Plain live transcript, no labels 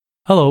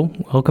Hello,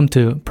 welcome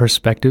to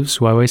Perspectives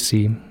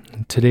YYC.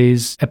 In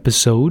today's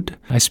episode,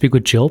 I speak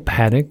with Jill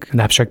Paddock,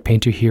 an abstract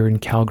painter here in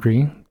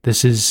Calgary.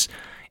 This is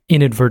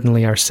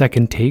inadvertently our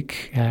second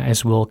take,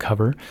 as we'll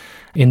cover.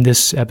 In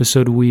this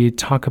episode, we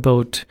talk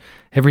about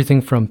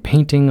everything from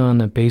painting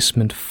on a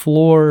basement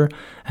floor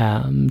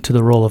to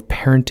the role of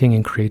parenting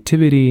and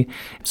creativity,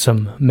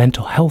 some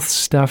mental health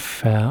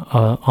stuff,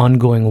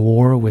 ongoing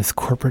war with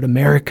corporate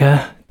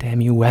America,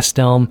 damn you, West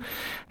Elm,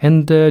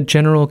 and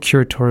general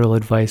curatorial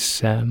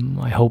advice.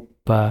 I hope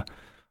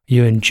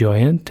you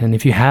enjoy it. And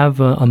if you have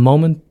a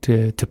moment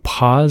to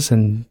pause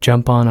and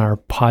jump on our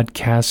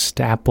podcast,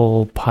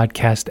 Apple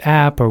podcast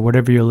app, or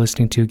whatever you're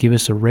listening to, give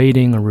us a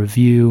rating, a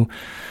review,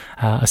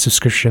 a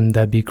subscription,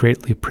 that'd be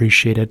greatly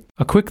appreciated.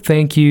 A quick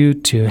thank you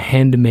to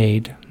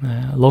Handmade,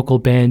 a local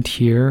band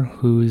here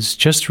who's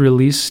just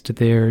released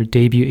their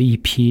debut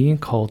EP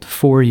called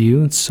For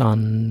You. It's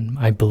on,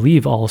 I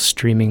believe, all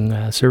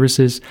streaming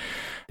services.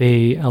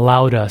 They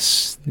allowed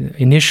us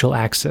initial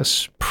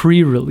access,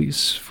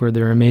 pre-release, for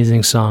their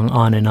amazing song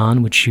On and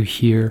On, which you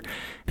hear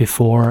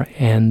before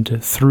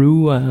and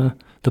through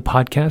the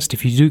podcast.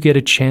 If you do get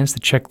a chance to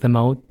check them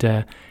out,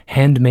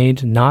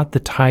 Handmade, not the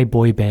Thai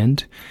boy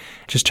band,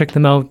 just check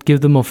them out, give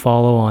them a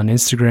follow on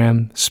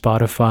Instagram,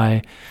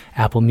 Spotify,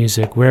 Apple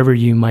Music, wherever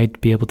you might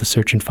be able to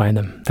search and find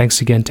them. Thanks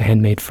again to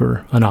Handmade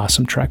for an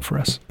awesome track for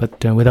us.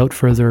 But without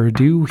further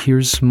ado,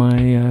 here's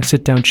my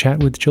sit-down chat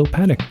with Jill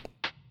Paddock.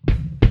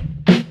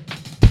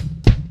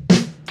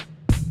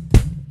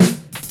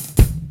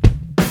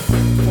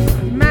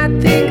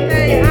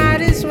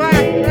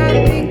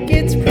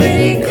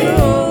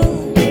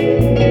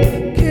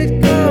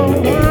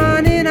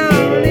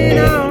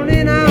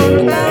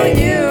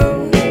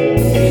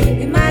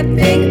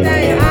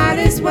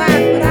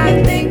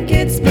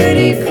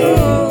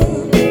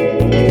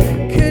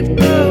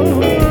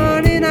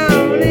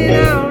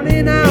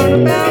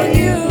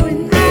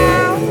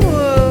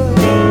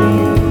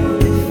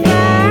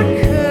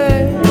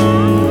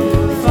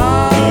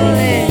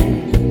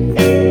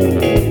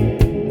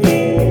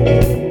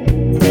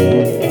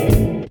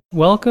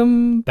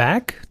 Welcome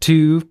back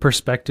to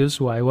Perspectives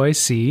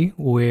YYC,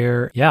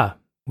 where,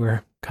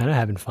 we're kind of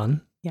having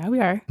fun. Yeah, we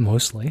are.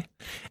 Mostly.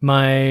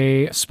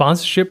 My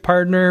sponsorship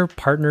partner,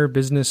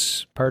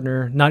 business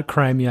partner, not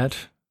crime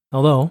yet,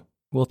 although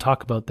we'll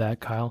talk about that,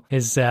 Kyle,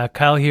 is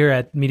Kyle here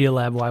at Media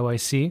Lab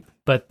YYC.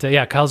 But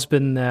Kyle's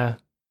been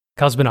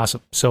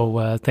awesome.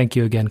 So thank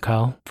you again,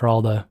 Kyle, for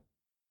all the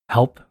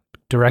help,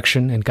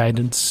 direction, and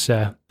guidance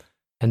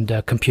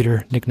and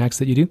computer knickknacks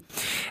that you do.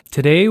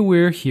 Today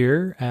we're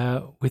here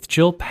with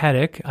Jill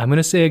Paddock. I'm going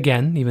to say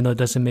again, even though it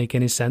doesn't make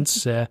any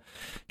sense.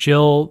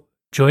 Jill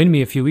joined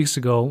me a few weeks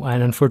ago,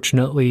 and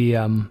unfortunately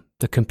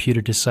the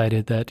computer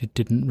decided that it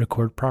didn't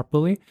record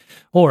properly,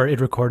 or it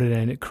recorded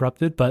and it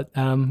corrupted, but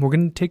we're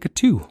going to take a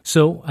two.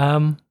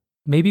 So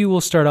maybe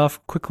we'll start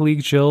off quickly,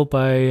 Jill,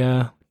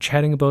 by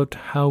chatting about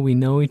how we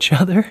know each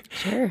other.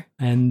 Sure.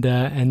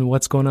 And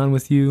what's going on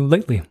with you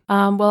lately.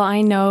 Well,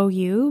 I know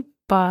you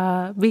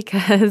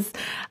because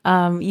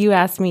you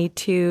asked me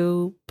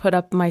to put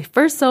up my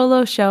first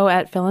solo show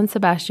at Phil and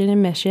Sebastian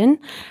in Mission,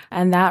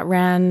 and that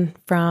ran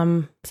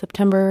from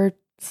September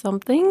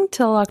something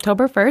till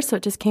October 1st, so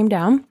it just came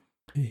down.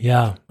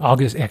 Yeah,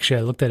 August. Actually,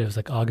 I looked at it. It was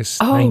like August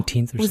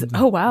 19th or something.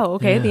 Oh, wow.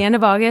 Okay, the end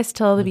of August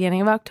till the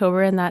beginning of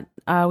October, and that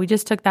we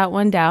just took that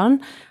one down.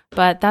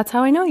 But that's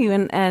how I know you,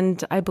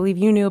 and I believe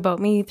you knew about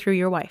me through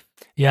your wife.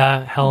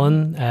 Yeah,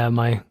 Helen,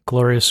 my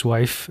glorious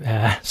wife,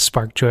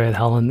 Spark Joy at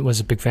Helen, was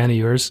a big fan of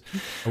yours.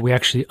 We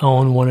actually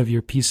own one of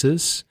your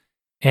pieces,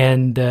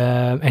 and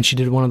she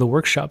did one of the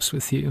workshops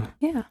with you.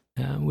 Yeah,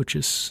 which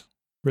is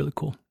really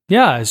cool.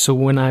 Yeah, so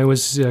when I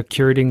was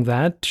curating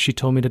that, she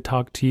told me to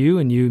talk to you,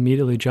 and you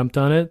immediately jumped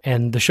on it.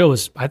 And the show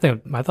was, I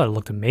thought it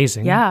looked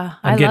amazing. Yeah,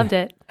 I loved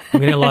it. I'm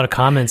getting a lot of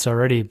comments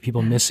already,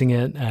 people missing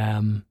it.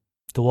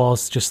 The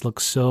walls just look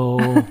so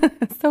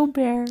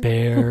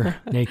bare,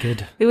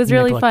 naked. It was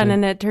really fun,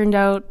 and it turned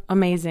out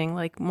amazing,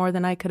 like more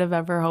than I could have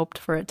ever hoped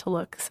for it to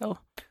look. So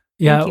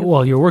yeah,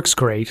 well, your work's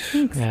great.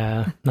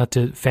 Not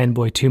to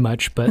fanboy too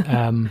much, but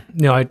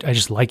I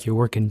just like your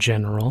work in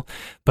general.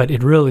 But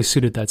it really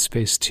suited that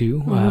space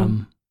too.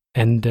 Mm-hmm.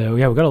 And we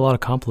got a lot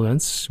of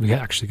compliments. We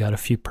actually got a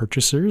few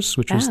purchasers,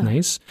 which was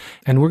nice.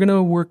 And we're going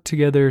to work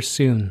together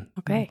soon.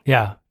 Okay.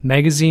 Yeah.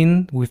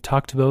 Magazine, we've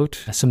talked about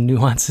some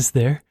nuances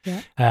there.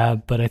 Yeah.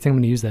 But I think I'm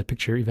going to use that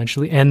picture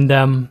eventually. And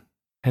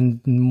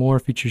more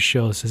future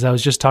shows. As I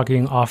was just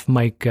talking off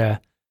mic,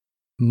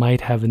 might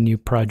have a new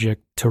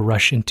project to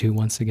rush into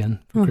once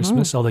again for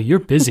Christmas, although you're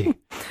busy.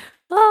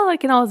 Well, I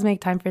can always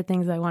make time for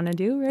things I want to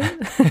do,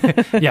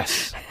 right?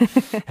 Yes.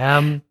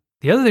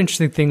 The other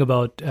interesting thing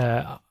about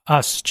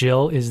us,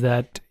 Jill, is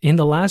that in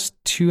the last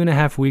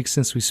 2.5 weeks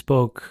since we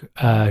spoke,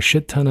 a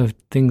shit ton of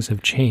things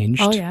have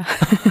changed. Oh, yeah.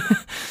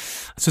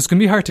 So it's going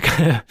to be hard to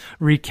kind of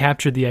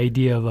recapture the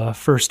idea of a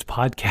first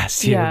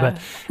podcast here. Yeah.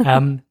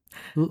 But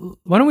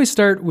Why don't we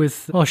start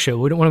with, why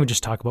don't we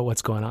just talk about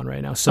what's going on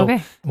right now? So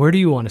Okay. where do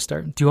you want to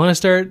start? Do you want to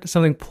start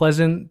something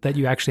pleasant that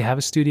you actually have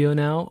a studio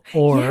now?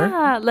 Or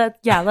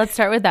Let's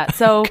start with that.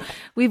 So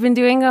we've been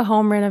doing a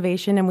home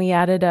renovation and we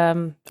added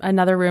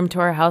another room to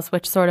our house,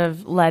 which sort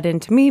of led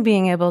into me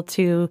being able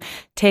to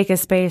take a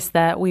space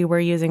that we were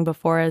using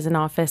before as an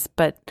office,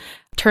 but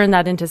turn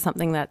that into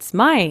something that's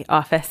my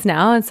office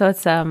now. And so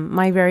it's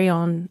my very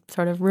own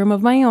sort of room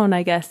of my own,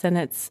 I guess. And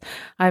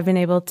I've been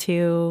able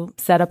to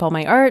set up all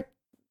my art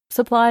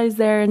supplies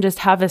there and just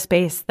have a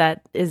space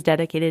that is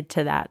dedicated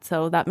to that.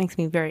 So that makes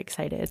me very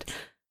excited.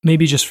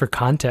 maybe just for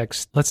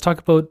context, let's talk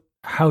about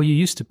how you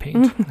used to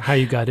paint, how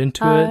you got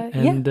into it,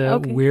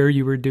 and where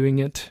you were doing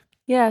it.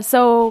 Yeah,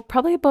 so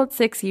probably about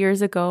 6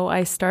 years ago,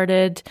 I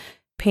started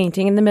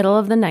painting in the middle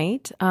of the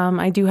night.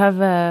 I do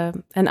have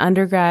an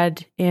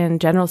undergrad in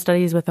general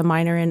studies with a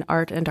minor in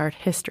art and art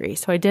history.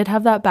 So I did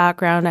have that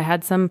background. I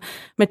had some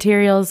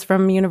materials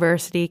from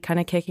university kind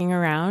of kicking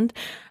around.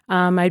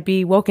 I'd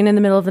be woken in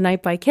the middle of the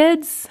night by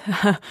kids,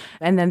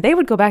 and then they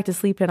would go back to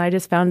sleep, and I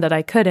just found that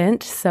I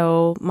couldn't.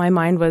 So my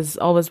mind was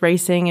always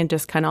racing and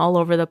just kind of all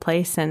over the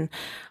place. And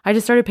I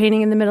just started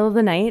painting in the middle of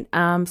the night.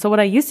 So what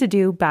I used to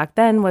do back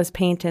then was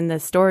paint in the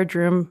storage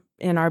room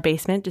in our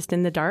basement, just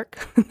in the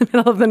dark, in the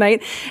middle of the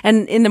night.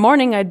 And in the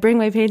morning, I'd bring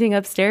my painting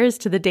upstairs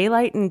to the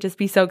daylight and just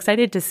be so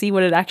excited to see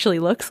what it actually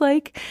looks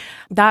like.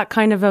 That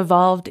kind of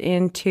evolved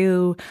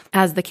into,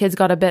 as the kids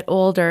got a bit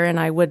older and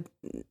I would,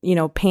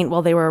 paint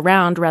while they were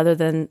around rather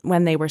than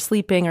when they were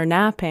sleeping or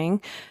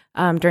napping.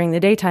 During the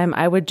daytime,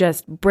 I would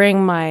just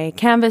bring my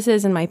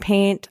canvases and my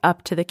paint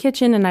up to the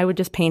kitchen and I would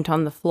just paint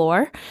on the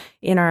floor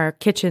in our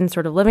kitchen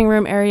sort of living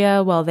room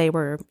area while they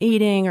were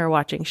eating or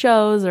watching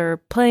shows or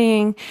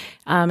playing,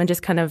 and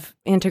just kind of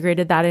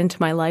integrated that into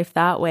my life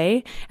that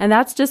way. And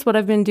that's just what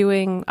I've been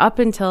doing up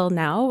until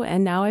now.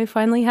 And now I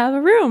finally have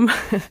a room.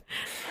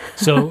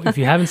 So if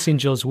you haven't seen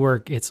Jill's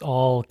work, it's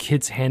all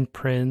kids'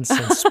 handprints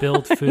and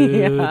spilled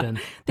food. And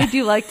they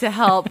do like to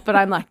help, but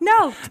I'm like,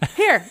 no,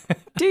 here,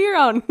 do your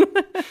own.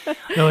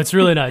 No, it's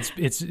really not.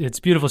 It's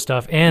beautiful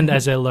stuff. And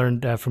as I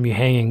learned from you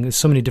hanging, there's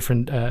so many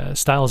different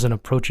styles and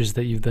approaches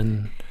that you've been.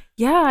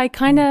 Yeah,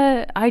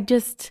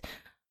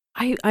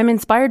 I'm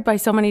inspired by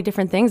so many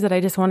different things that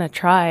I just want to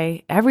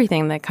try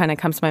everything that kind of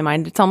comes to my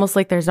mind. It's almost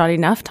like there's not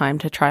enough time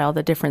to try all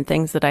the different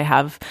things that I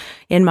have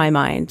in my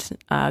mind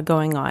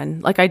going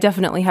on. Like I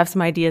definitely have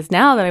some ideas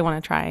now that I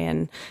want to try,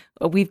 and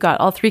we've got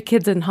all 3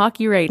 kids in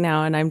hockey right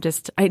now, and I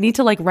need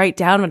to write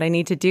down what I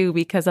need to do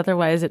because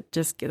otherwise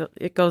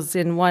it goes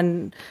in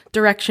one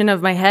direction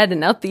of my head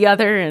and out the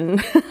other.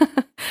 And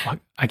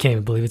I can't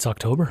even believe it's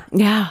October.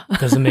 Yeah. It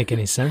doesn't make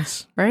any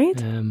sense.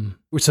 Right?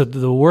 So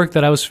the work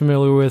that I was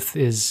familiar with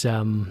is,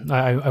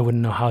 I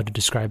wouldn't know how to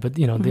describe it,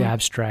 the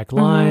abstract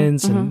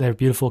lines and their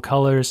beautiful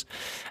colors.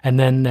 And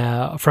then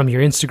from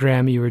your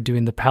Instagram, you were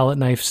doing the palette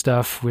knife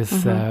stuff with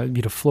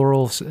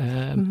floral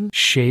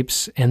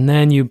shapes. And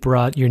then you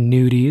brought your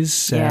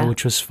nudies,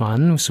 which was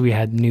fun. So we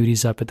had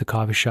nudies up at the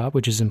coffee shop,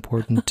 which is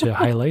important to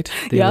highlight.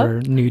 They were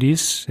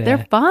nudies.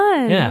 They're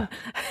fun. Yeah.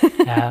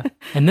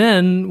 And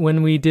then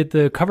when we did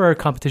the cover art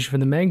competition for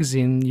the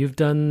magazine, you've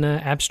done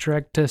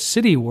abstract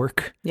city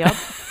work. Yep.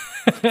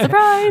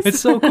 Surprise! It's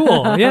so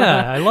cool.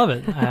 Yeah, I love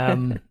it.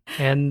 I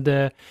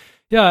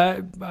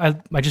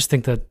just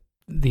think that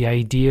the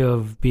idea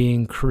of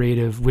being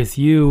creative with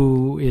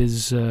you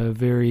is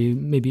very,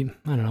 maybe,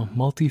 I don't know,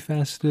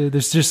 multifaceted.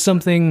 There's just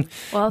something.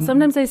 Well,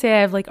 sometimes I say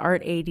I have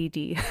art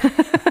ADD.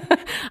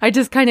 I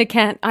just kind of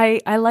can't.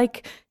 I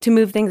like to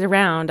move things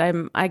around. I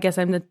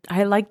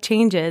like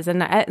changes,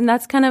 and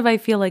that's kind of, I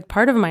feel like,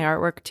 part of my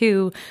artwork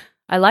too.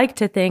 I like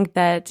to think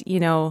that,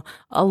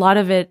 a lot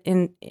of it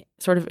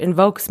sort of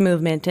invokes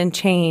movement and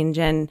change,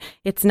 and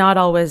it's not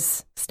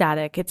always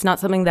static. It's not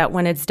something that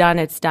when it's done,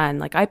 it's done.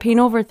 Like I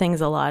paint over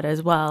things a lot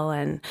as well,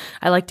 and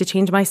I like to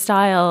change my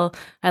style.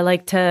 I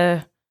like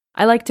to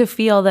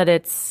feel that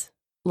it's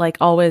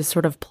always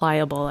sort of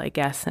pliable, I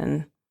guess,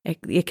 and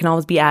it can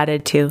always be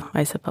added to,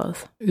 I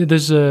suppose.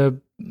 There's a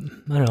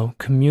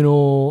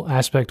communal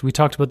aspect. We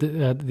talked about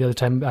the other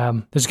time.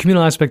 There's a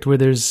communal aspect where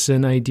there's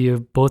an idea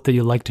of both that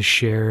you like to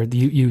share.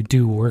 You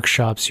do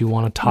workshops. You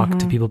want to talk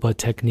to people about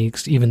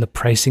techniques. Even the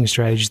pricing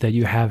strategies that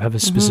you have a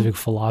specific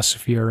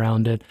philosophy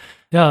around it.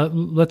 Yeah,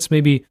 let's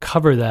maybe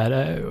cover that.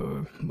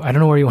 I don't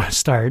know where you want to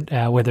start,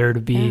 whether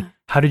it be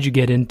how did you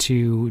get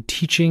into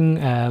teaching?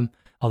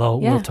 Although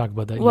we'll talk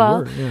about that.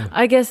 Well,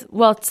 I guess,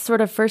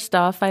 sort of first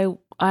off,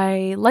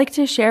 I like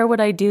to share what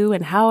I do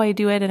and how I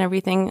do it and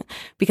everything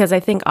because I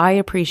think I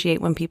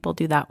appreciate when people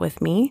do that with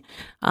me.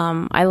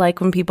 I like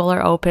when people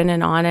are open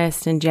and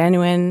honest and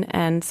genuine,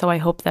 and so I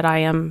hope that I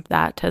am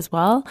that as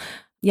well.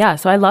 Yeah,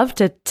 so I love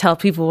to tell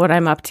people what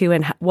I'm up to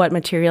and what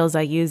materials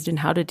I used and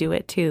how to do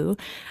it too.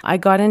 I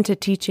got into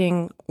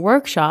teaching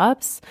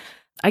workshops.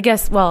 I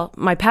guess,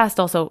 my past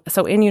also,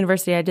 so in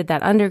university I did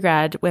that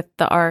undergrad with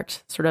the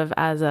art sort of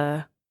as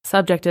a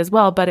subject as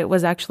well, but it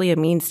was actually a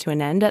means to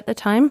an end at the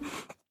time.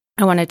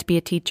 I wanted to be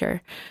a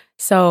teacher.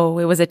 So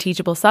it was a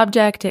teachable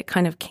subject. It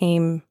kind of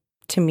came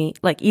to me,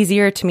 like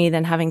easier to me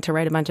than having to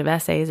write a bunch of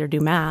essays or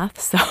do math.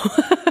 So,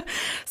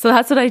 so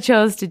that's what I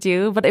chose to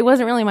do. But it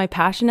wasn't really my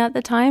passion at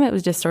the time. It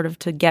was just sort of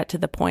to get to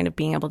the point of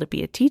being able to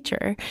be a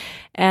teacher.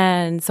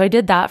 And so I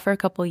did that for a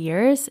couple of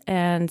years.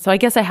 And so I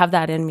guess I have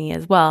that in me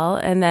as well.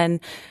 And then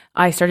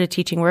I started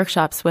teaching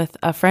workshops with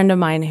a friend of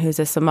mine who's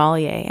a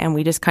sommelier, and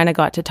we just kind of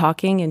got to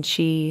talking, and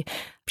she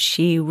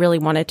really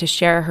wanted to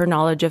share her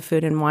knowledge of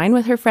food and wine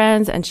with her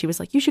friends. And she was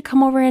like, you should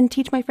come over and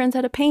teach my friends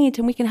how to paint,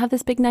 and we can have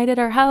this big night at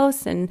our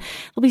house and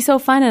it'll be so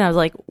fun. And I was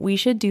like, we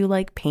should do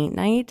like paint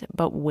night,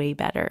 but way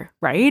better,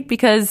 right?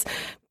 Because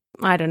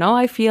I don't know,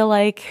 I feel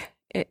like,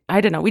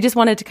 I don't know, we just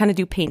wanted to kind of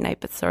do paint night,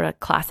 but sort of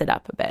class it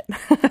up a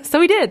bit. So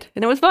we did,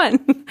 and it was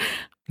fun.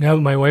 Yeah,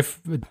 my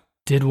wife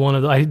did one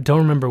of the, I don't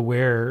remember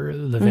where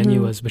the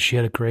venue was, but she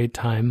had a great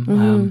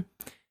time.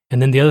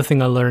 And then the other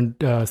thing I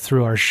learned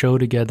through our show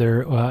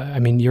together, I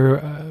mean,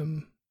 you're,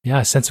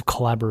 a sense of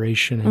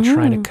collaboration and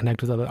trying to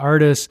connect with other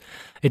artists.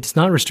 It's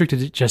not restricted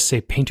to just say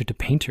painter to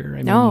painter.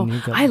 I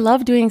mean, I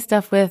love doing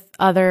stuff with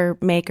other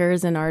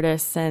makers and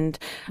artists, and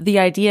the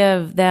idea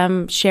of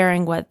them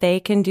sharing what they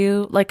can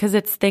do, like, because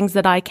it's things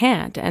that I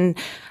can't, and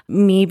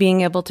me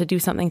being able to do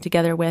something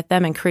together with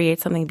them and create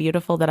something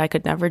beautiful that I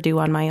could never do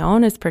on my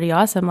own is pretty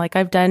awesome. Like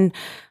I've done,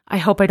 I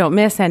hope I don't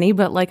miss any,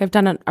 but like I've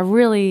done a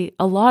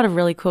lot of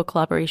really cool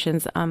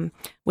collaborations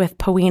with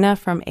Powena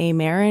from A.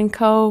 Mare &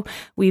 Co.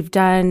 We've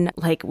done,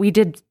 like, we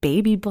did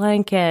baby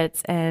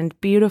blankets and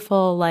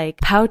beautiful like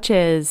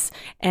pouches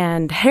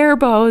and hair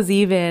bows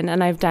even.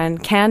 And I've done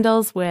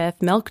candles with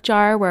Milk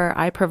Jar, where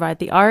I provide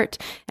the art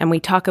and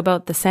we talk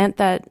about the scent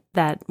that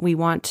we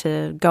want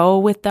to go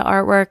with the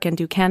artwork and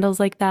do candles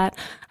like that.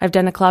 I've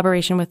done a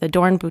collaboration with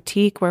Adorn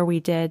Boutique where we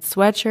did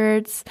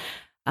sweatshirts.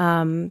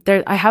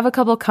 I have a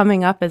couple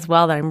coming up as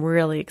well that I'm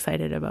really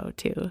excited about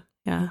too.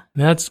 Yeah.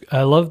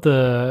 I love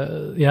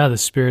the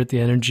spirit, the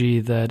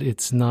energy that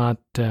it's not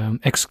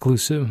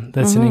exclusive.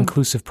 That's an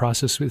inclusive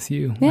process with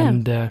you. Yeah.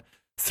 And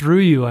through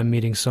you, I'm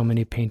meeting so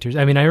many painters.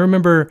 I mean, I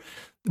remember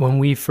when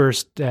we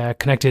first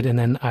connected and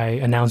then I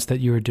announced that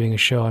you were doing a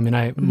show. I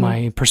mean,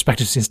 my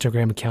Perspectives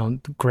Instagram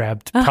account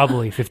grabbed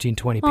probably 15,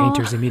 20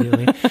 painters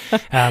immediately.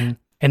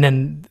 And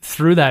then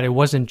through that, it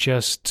wasn't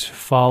just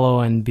follow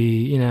and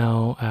be,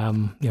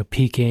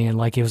 peeking, and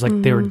like, it was like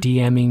they were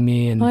DMing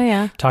me and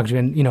talking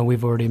to me. And,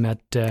 we've already met,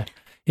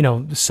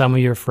 some of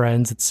your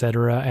friends,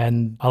 etc.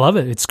 And I love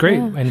it. It's great.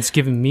 Yeah. And it's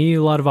given me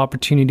a lot of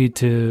opportunity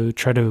to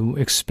try to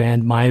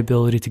expand my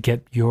ability to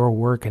get your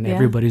work and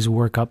everybody's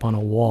work up on a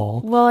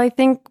wall. Well, I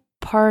think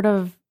part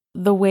of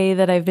the way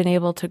that I've been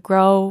able to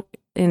grow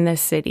in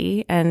this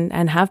city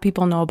and have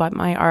people know about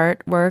my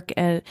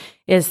artwork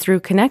is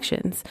through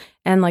connections.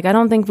 And like, I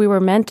don't think we were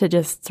meant to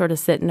just sort of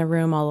sit in a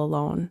room all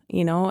alone,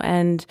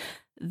 and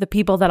the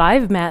people that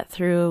I've met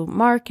through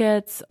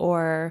markets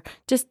or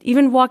just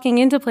even walking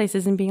into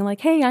places and being like,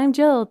 hey, I'm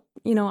Jill,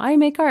 I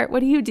make art. What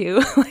do you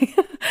do? Like,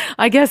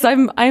 I guess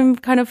I'm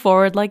kind of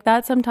forward like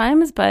that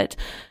sometimes, but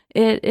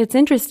it's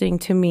interesting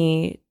to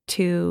me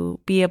to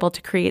be able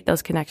to create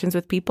those connections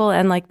with people.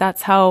 And like,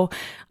 that's how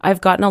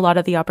I've gotten a lot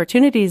of the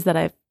opportunities that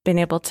I've been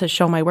able to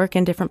show my work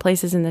in different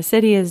places in the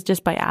city, is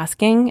just by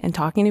asking and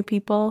talking to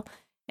people.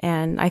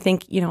 And I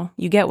think,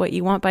 you get what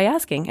you want by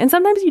asking. And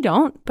sometimes you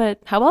don't, but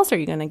how else are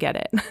you going to get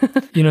it?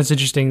 It's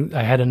interesting.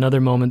 I had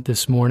another moment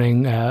this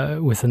morning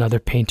with another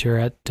painter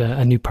at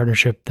a new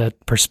partnership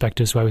that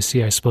Perspectives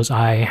YYC, I suppose,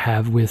 I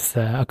have with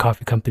a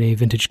coffee company,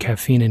 Vintage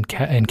Caffeine in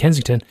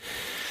Kensington.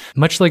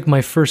 Much like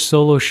my first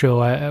solo show,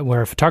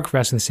 where a photographer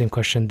asked me the same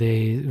question,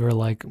 they were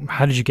like,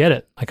 how did you get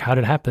it? Like, how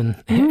did it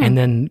happen? And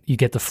then you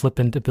get the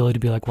flippant ability to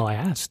be like, well, I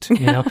asked,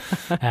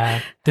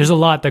 There's a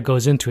lot that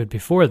goes into it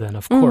before then,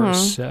 of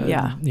course.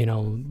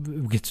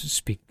 We get to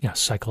speak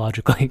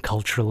psychologically,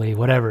 culturally,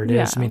 whatever it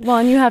is. I mean, well,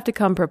 and you have to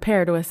come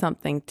prepared with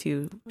something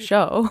to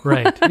show.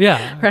 Right,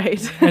 yeah.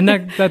 Right. And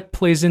that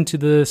plays into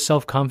the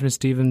self-confidence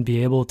to even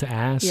be able to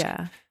ask.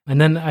 Yeah. And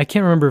then I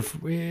can't remember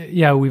if,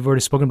 we've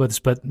already spoken about this,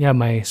 but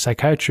my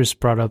psychiatrist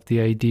brought up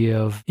the idea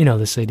of,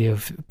 this idea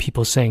of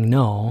people saying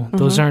no.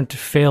 Those aren't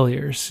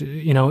failures.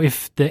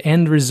 If the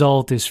end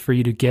result is for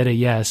you to get a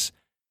yes,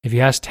 if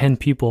you ask 10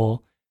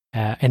 people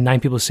and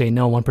 9 people say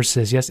no, 1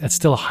 person says yes, that's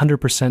still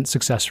 100%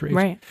 success rate.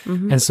 Right.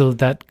 Mm-hmm. And so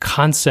that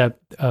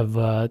concept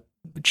of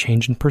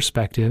change in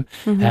perspective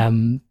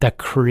that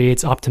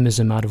creates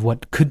optimism out of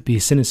what could be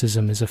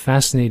cynicism is a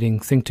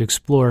fascinating thing to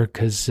explore,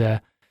 because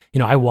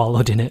I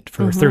wallowed in it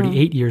for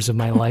 38 years of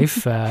my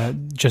life,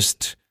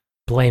 just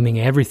blaming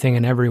everything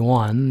and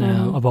everyone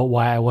about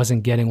why I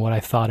wasn't getting what I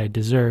thought I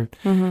deserved.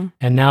 And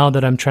now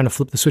that I'm trying to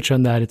flip the switch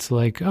on that, it's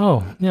like,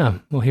 oh, yeah,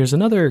 well, here's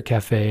another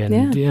cafe. And,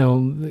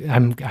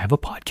 I have a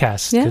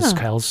podcast because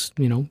Kyle's,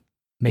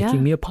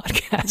 making me a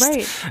podcast.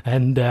 Right.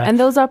 And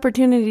those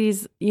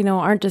opportunities,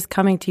 aren't just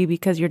coming to you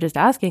because you're just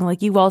asking.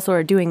 Like, you also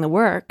are doing the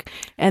work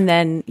and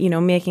then,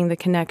 making the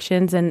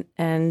connections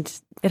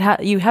and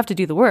you have to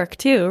do the work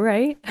too,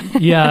 right?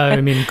 Yeah,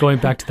 I mean, going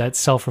back to that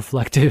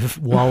self-reflective,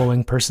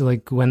 wallowing person,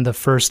 like when the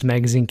first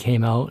magazine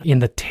came out, in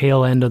the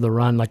tail end of the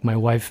run, like my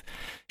wife,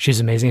 she's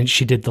amazing.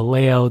 She did the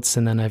layouts,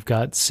 and then I've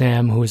got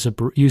Sam, who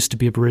used to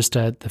be a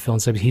barista at the Phil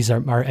and Seb. He's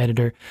our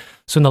editor.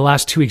 So in the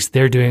last 2 weeks,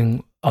 they're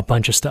doing a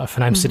bunch of stuff,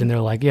 and I'm sitting there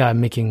like, yeah, I'm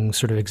making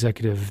sort of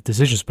executive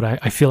decisions, but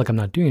I feel like I'm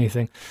not doing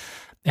anything.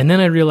 And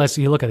then I realized,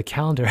 you look at the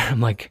calendar, I'm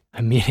like,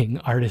 I'm meeting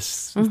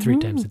artists 3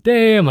 times a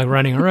day. I'm like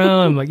running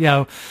around. I'm like,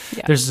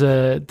 there's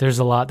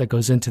a lot that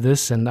goes into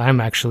this. And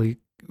I'm actually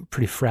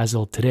pretty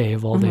frazzled today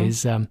of all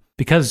days.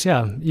 Because you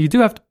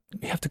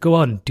have to go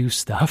out and do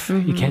stuff.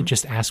 You can't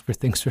just ask for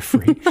things for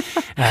free.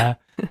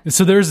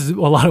 So there's a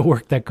lot of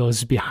work that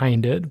goes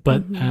behind it.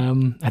 But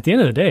at the end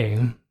of the day,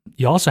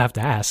 you also have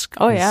to ask.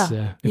 Oh,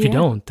 yeah. If you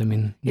don't, I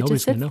mean,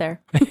 nobody's going to know. There.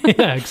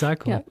 Yeah,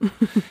 exactly.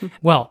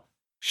 Well,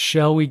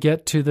 shall we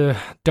get to the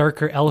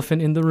darker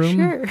elephant in the room?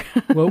 Sure.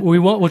 Well,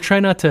 we'll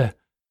try not to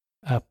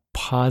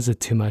pause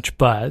it too much,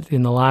 but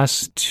in the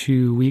last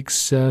 2 weeks,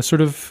 sort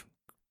of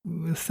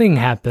thing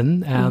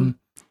happened.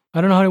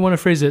 I don't know how I want to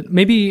phrase it.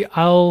 Maybe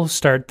I'll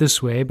start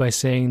this way by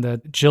saying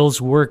that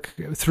Jill's work,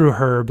 through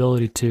her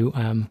ability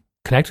to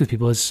connect with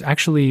people, is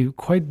actually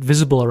quite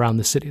visible around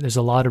the city. There's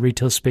a lot of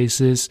retail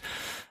spaces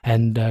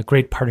and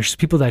great partnerships,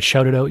 people that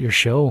shouted out your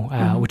show,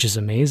 which is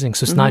amazing.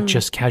 So it's not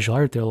just casual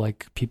art. They're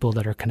like people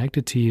that are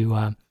connected to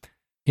you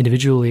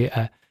individually.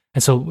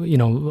 And so,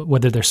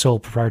 whether they're sole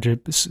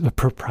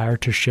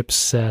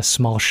proprietorships,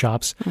 small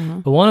shops,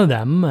 but one of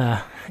them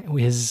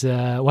is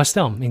West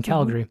Elm in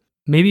Calgary.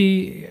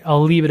 Maybe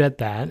I'll leave it at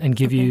that and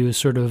give you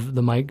sort of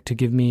the mic to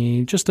give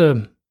me just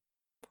a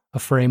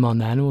frame on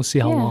that, and we'll see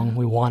how long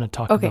we want to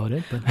talk about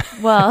it. But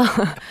well,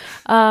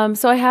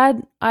 so I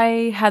had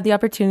the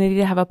opportunity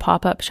to have a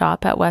pop-up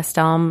shop at West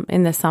Elm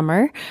in the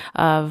summer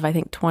of, I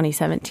think,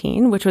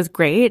 2017, which was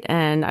great.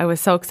 And I was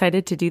so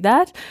excited to do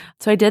that.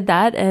 So I did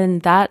that,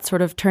 and that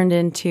sort of turned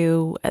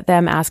into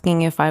them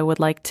asking if I would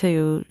like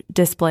to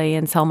display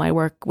and sell my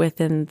work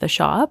within the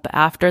shop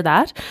after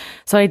that.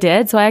 So I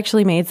did. So I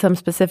actually made some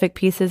specific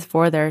pieces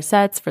for their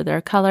sets, for their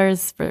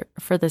colors,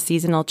 for the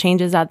seasonal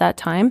changes at that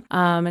time.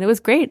 And it was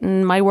great.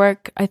 And my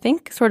work, I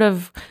think, sort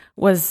of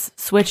was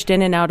switched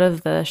in and out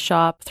of the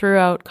shop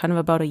throughout kind of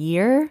about a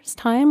year's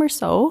time or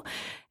so.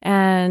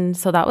 And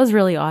so that was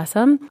really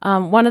awesome.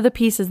 One of the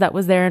pieces that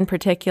was there in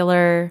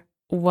particular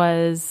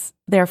was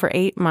there for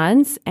 8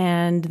 months,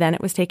 and then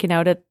it was taken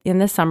out in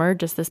the summer,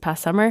 just this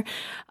past summer.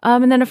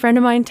 And then a friend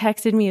of mine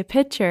texted me a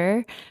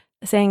picture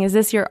saying, "Is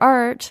this your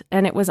art?"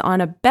 And it was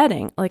on a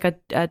bedding, like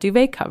a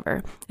duvet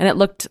cover. And it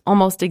looked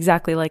almost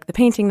exactly like the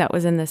painting that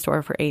was in the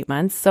store for 8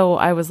 months. So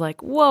I was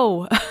like,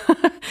 whoa,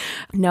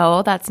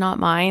 no, that's not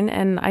mine.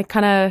 And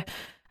I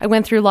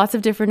went through lots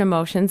of different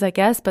emotions, I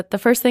guess. But the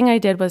first thing I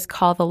did was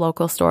call the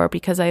local store,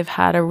 because I've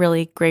had a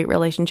really great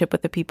relationship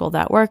with the people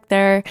that work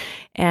there.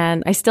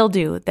 And I still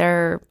do.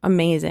 They're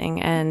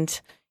amazing.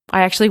 And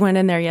I actually went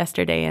in there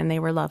yesterday, and they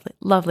were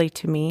lovely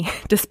to me,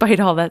 despite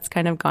all that's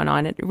kind of gone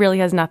on. It really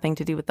has nothing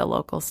to do with the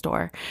local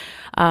store.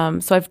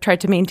 So I've tried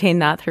to maintain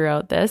that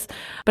throughout this.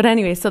 But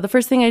anyway, so the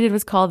first thing I did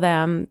was call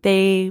them.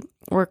 They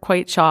were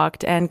quite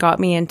shocked and got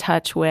me in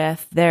touch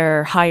with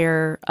their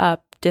higher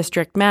up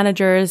district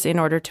managers in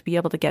order to be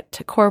able to get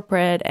to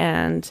corporate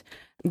and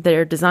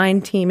their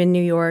design team in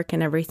New York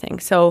and everything.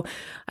 So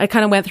I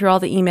kind of went through all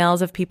the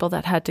emails of people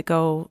that had to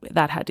go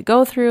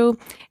through.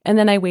 And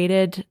then I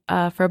waited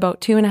for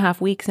about 2.5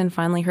 weeks and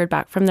finally heard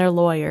back from their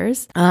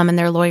lawyers. And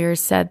their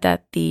lawyers said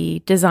that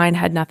the design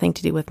had nothing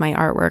to do with my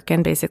artwork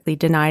and basically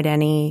denied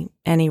any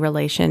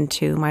relation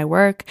to my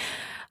work.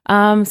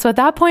 So at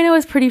that point I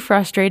was pretty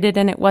frustrated,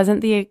 and it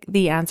wasn't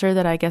the answer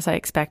that I guess I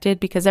expected,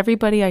 because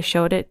everybody I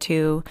showed it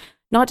to,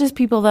 not just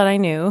people that I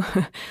knew,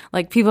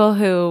 like people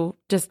who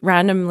just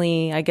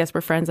randomly, I guess,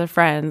 were friends of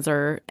friends,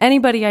 or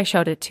anybody I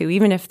showed it to,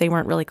 even if they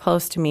weren't really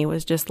close to me,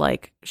 was just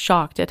like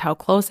shocked at how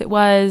close it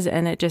was,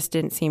 and it just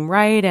didn't seem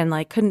right, and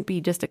like couldn't be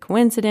just a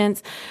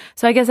coincidence.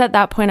 So I guess at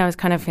that point I was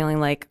kind of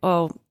feeling like,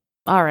 oh,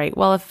 all right,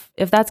 well,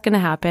 if that's going to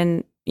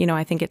happen,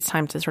 I think it's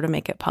time to sort of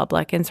make it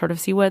public and sort of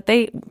see what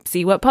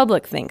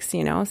public thinks,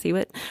 see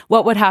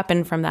what would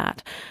happen from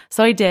that.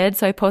 So I did.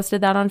 So I posted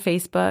that on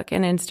Facebook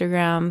and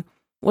Instagram.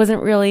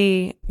 Wasn't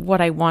really what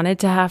I wanted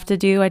to have to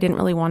do. I didn't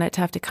really want it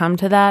to have to come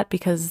to that,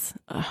 because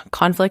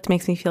conflict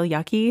makes me feel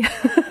yucky.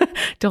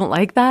 Don't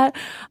like that.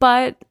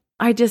 But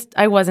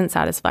I wasn't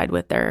satisfied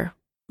with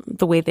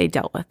the way they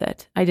dealt with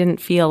it. I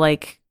didn't feel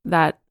like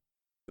that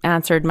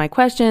answered my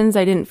questions.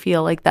 I didn't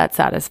feel like that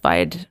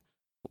satisfied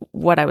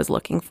what I was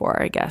looking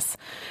for, I guess.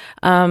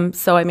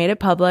 So I made it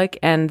public,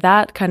 and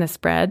that kind of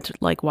spread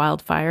like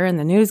wildfire, and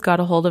the news got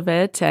a hold of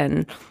it,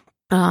 and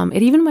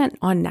it even went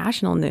on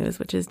national news,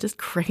 which is just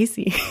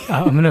crazy.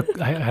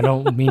 I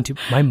don't mean to.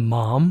 My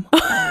mom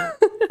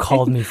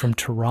called me from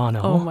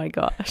Toronto. Oh my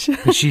gosh.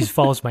 She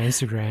follows my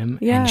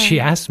Instagram, and she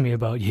asked me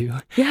about you.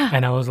 Yeah.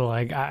 And I was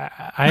like, I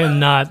am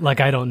not,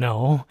 like, I don't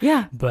know.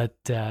 Yeah. But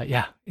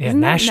Yeah,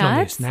 Isn't that national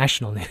nuts? news.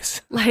 National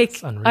news. Like,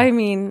 It's unreal. I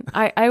mean,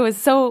 I was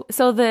so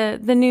the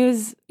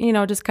news,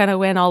 just kind of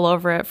went all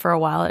over it for a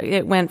while.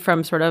 It went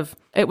from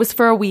it was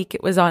for a week.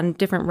 It was on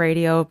different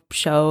radio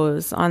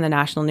shows, on the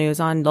national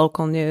news, on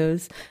local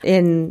news,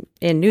 in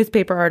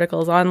newspaper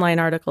articles, online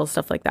articles,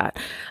 stuff like that.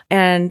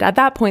 And at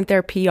that point,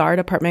 their PR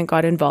department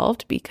got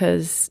involved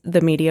because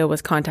the media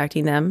was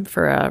contacting them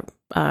for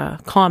a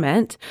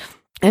comment.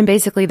 And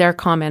basically their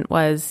comment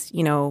was,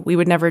 we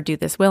would never do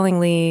this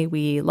willingly.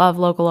 We love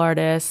local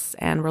artists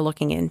and we're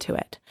looking into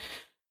it.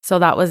 So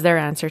that was their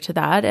answer to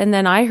that. And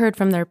then I heard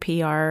from their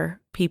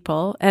PR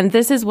people, and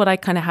this is what I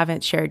kind of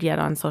haven't shared yet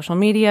on social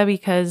media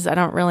because I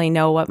don't really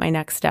know what my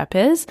next step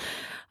is.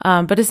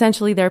 But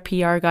essentially their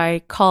PR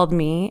guy called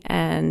me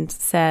and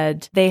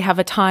said they have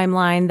a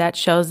timeline that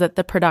shows that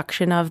the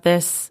production of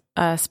this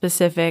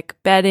specific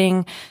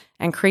bedding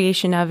and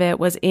creation of it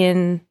was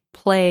in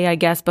play, I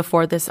guess,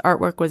 before this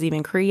artwork was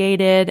even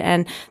created,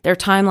 and their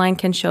timeline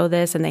can show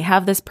this, and they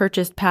have this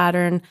purchased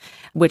pattern,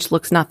 which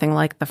looks nothing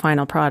like the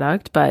final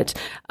product. But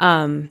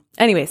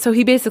anyway, so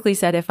he basically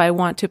said if I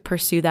want to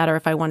pursue that or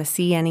if I want to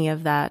see any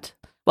of that,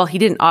 well, he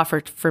didn't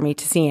offer for me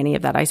to see any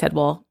of that. I said,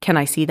 well, can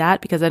I see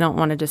that? Because I don't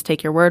want to just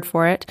take your word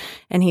for it.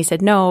 And he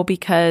said, no,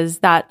 because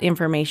that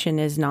information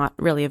is not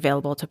really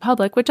available to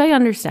public, which I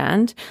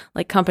understand.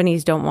 Like,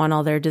 companies don't want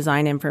all their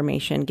design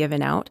information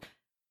given out.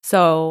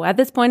 So at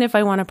this point, if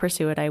I want to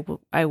pursue it,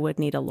 I would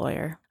need a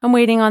lawyer. I'm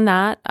waiting on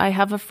that. I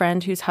have a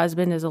friend whose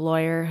husband is a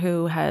lawyer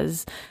who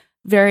has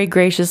very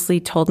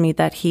graciously told me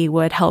that he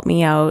would help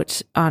me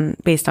out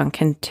based on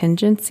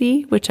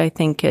contingency, which I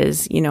think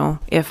is,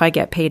 if I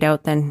get paid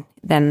out,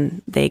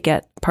 then they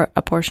get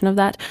a portion of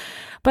that.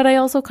 But I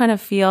also kind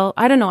of feel,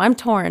 I don't know, I'm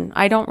torn.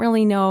 I don't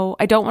really know.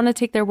 I don't want to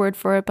take their word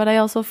for it, but I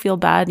also feel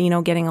bad,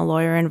 getting a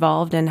lawyer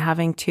involved and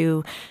having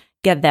to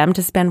get them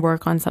to spend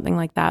work on something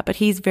like that. But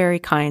he's very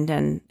kind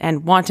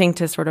and wanting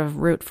to sort of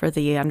root for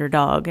the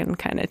underdog and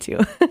kind of too.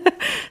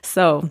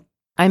 So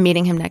I'm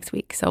meeting him next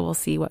week. So we'll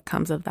see what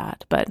comes of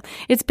that. But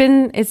it's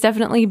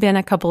definitely been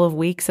a couple of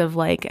weeks of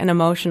like an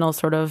emotional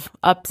sort of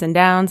ups and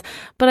downs.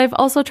 But I've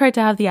also tried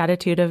to have the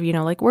attitude of,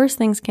 like, worse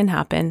things can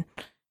happen.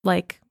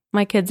 Like,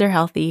 my kids are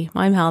healthy.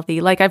 I'm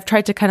healthy. Like, I've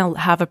tried to kind of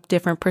have a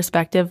different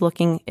perspective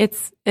looking.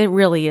 It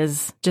really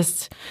is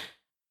just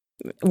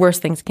worse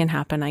things can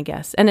happen, I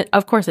guess. And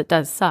of course it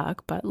does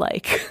suck, but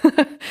like,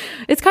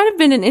 it's kind of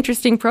been an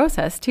interesting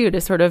process too, to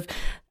sort of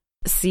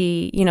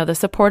see, the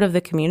support of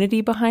the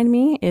community behind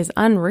me is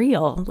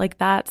unreal. Like,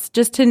 that's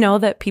just to know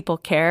that people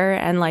care,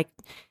 and like,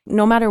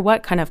 no matter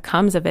what kind of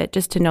comes of it,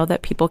 just to know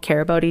that people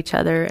care about each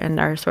other and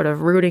are sort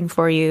of rooting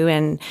for you.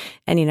 And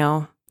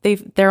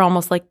they're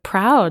almost like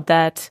proud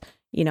that,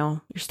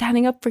 you're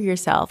standing up for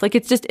yourself. Like,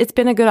 it's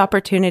been a good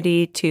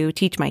opportunity to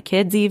teach my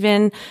kids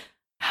even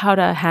how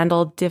to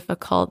handle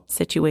difficult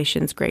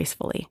situations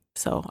gracefully.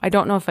 So I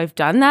don't know if I've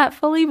done that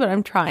fully, but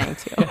I'm trying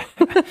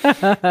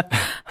to.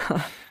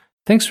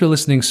 Thanks for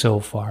listening so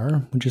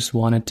far. We just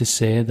wanted to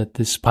say that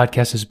this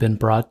podcast has been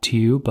brought to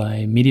you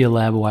by Media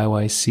Lab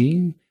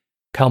YYC.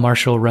 Kyle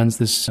Marshall runs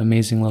this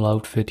amazing little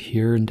outfit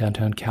here in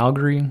downtown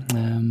Calgary.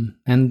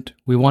 And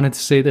we wanted to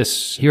say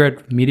this. Here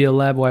at Media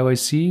Lab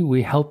YYC,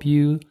 we help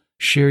you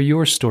share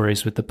your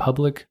stories with the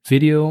public.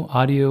 Video,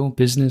 audio,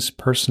 business,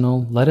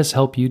 personal. Let us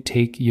help you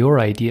take your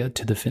idea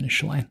to the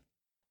finish line.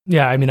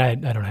 Yeah, I mean, I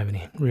don't have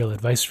any real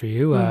advice for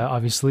you,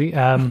 obviously.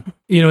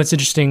 It's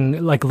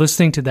interesting, like,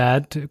 listening to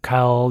that,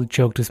 Kyle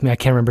joked with me, I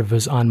can't remember if it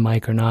was on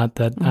mic or not,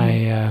 that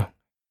I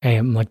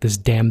am like this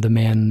damn the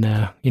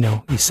man,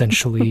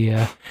 essentially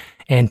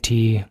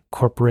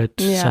anti-corporate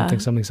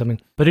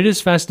something. But it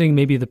is fascinating,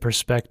 maybe the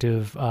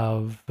perspective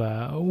of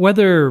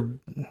whether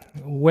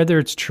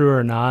it's true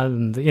or not.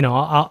 And,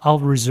 I'll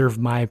reserve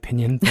my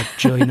opinion, but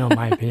Jill,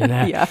 my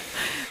opinion. Yeah.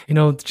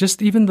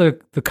 Just even the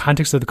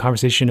context of the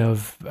conversation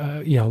of,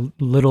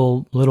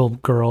 little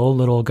girl,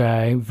 little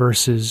guy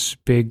versus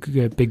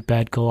big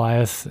bad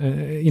Goliath,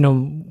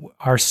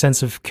 our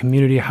sense of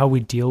community, how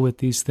we deal with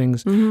these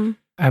things. Mm-hmm.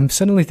 I'm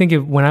suddenly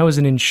thinking when I was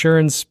in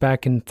insurance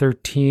back in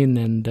 2013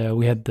 and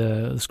we had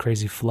those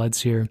crazy floods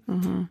here.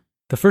 Mm-hmm.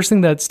 The first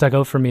thing that stuck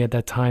out for me at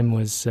that time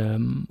was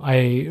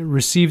I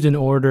received an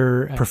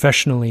order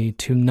professionally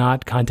to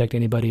not contact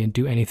anybody and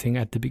do anything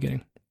at the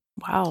beginning.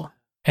 Wow.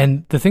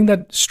 And the thing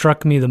that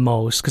struck me the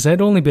most, because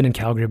I'd only been in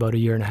Calgary about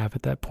 1.5 years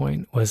at that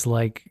point, was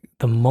like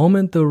the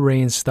moment the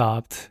rain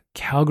stopped,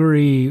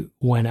 Calgary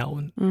went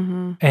out.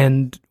 Mm-hmm.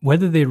 And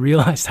whether they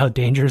realized how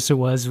dangerous it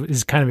was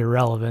is kind of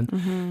irrelevant.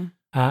 Mm-hmm.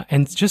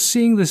 And just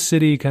seeing the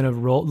city kind of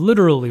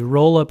literally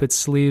roll up its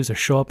sleeves or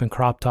show up in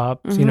crop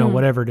tops, mm-hmm.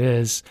 Whatever it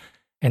is,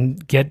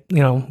 and get,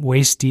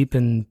 waist deep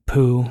in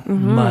poo,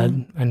 mm-hmm.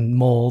 mud, and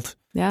mold.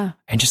 Yeah.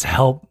 And just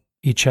help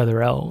each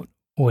other out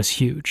was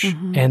huge.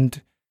 Mm-hmm.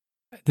 And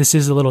this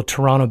is a little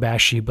Toronto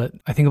bashy, but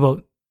I think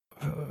about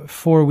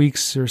 4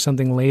 weeks or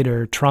something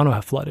later, Toronto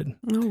had flooded.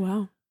 Oh,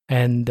 wow.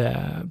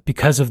 And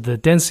because of the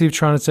density of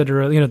Toronto, et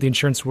cetera, the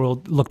insurance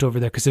world looked over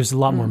there because there's a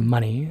lot more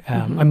money.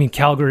 I mean,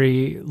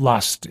 Calgary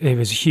lost, it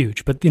was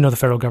huge, but, the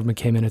federal government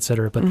came in, et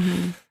cetera. But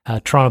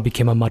Toronto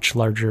became a much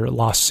larger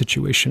loss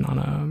situation on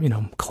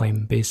a,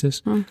 claim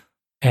basis.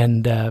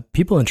 And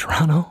people in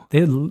Toronto,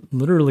 they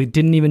literally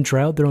didn't even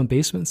dry out their own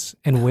basements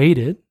and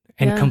waited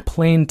and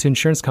complained to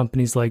insurance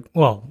companies like,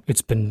 well,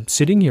 it's been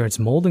sitting here, it's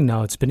molding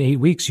now, it's been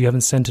 8 weeks, you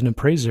haven't sent an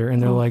appraiser.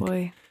 And they're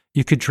like,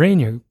 you could drain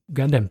your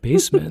goddamn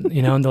basement,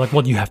 and they're like,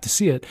 well, you have to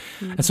see it.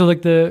 And so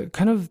like the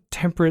kind of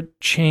temperate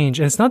change,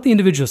 and it's not the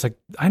individuals, like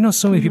I know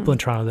so many people in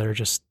Toronto that are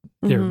just,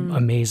 they're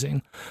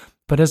amazing.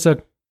 But as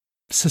a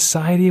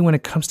society, when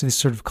it comes to these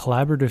sort of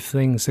collaborative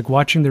things, like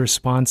watching the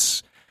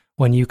response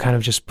when you kind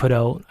of just put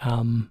out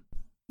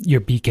your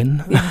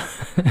beacon,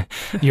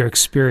 your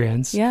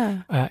experience.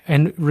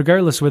 And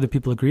regardless whether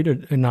people agreed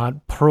or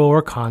not, pro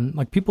or con,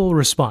 like people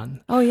respond.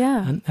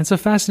 And it's a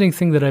fascinating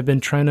thing that I've been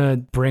trying to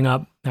bring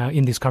up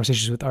in these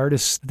conversations with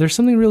artists. There's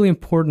something really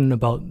important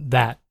about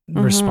that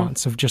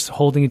response of just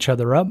holding each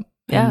other up.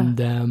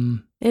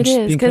 And it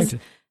is, because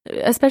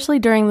especially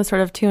during the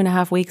sort of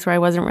 2.5 weeks where I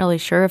wasn't really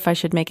sure if I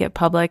should make it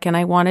public, and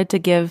I wanted to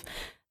give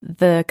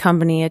the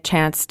company a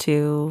chance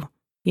to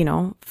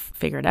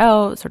figure it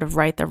out, sort of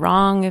right the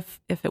wrong if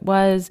it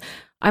was.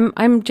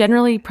 I'm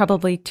generally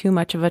probably too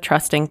much of a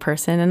trusting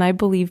person, and I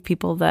believe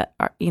people that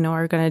are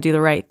going to do the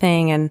right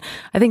thing. And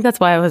I think that's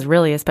why I was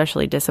really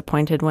especially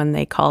disappointed when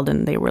they called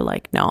and they were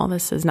like, no,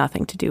 this has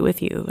nothing to do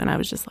with you. And I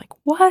was just like,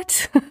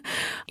 what?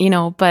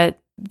 But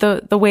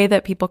the way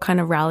that people kind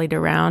of rallied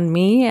around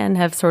me and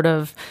have sort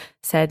of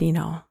said,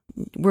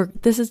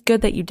 this is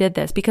good that you did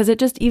this, because it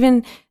just,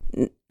 even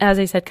as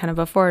I said kind of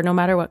before, no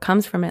matter what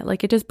comes from it,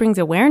 like it just brings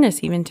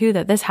awareness even too,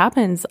 that this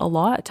happens a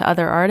lot to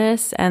other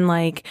artists. And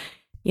like,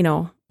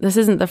 this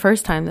isn't the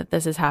first time that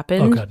this has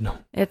happened. Oh God, no.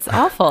 It's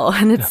awful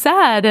and it's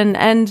sad.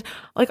 And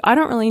like, I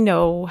don't really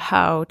know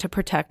how to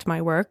protect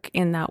my work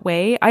in that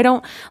way. I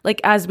don't,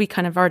 like, as we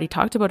kind of already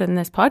talked about in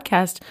this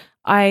podcast,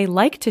 I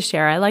like to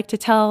share. I like to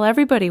tell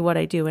everybody what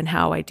I do and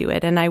how I do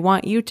it. And I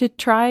want you to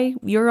try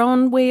your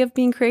own way of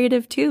being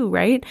creative too,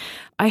 right?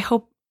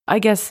 I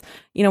guess,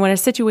 when a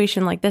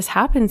situation like this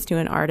happens to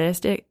an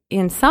artist,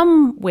 in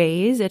some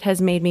ways, it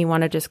has made me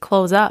want to just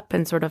close up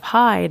and sort of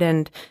hide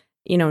and,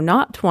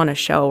 not want to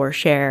show or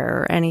share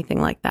or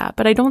anything like that.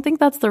 But I don't think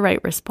that's the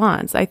right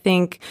response. I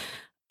think,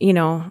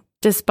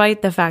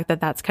 despite the fact that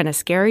that's kind of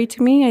scary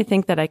to me, I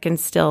think that I can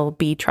still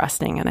be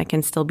trusting and I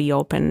can still be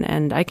open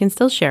and I can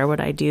still share what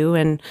I do.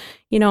 And,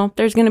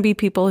 there's going to be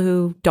people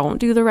who don't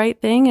do the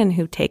right thing and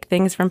who take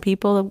things from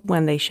people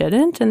when they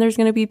shouldn't. And there's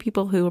going to be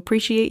people who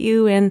appreciate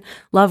you and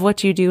love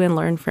what you do and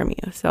learn from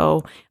you.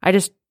 So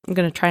I'm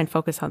going to try and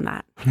focus on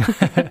that.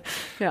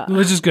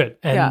 Which is good.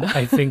 And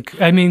I think,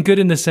 good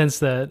in the sense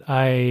that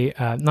I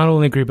not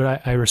only agree,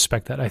 but I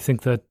respect that. I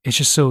think that it's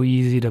just so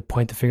easy to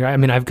point the finger.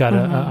 I've got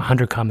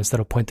 100 comments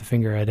that'll point the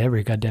finger at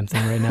every goddamn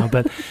thing right now.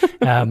 But,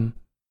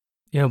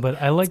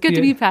 but I like it's good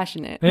to be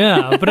passionate.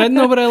 But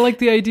I like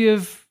the idea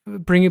of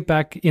bringing it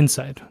back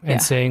inside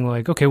and saying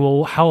like, okay,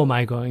 well, how am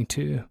I going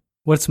to,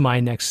 what's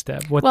my next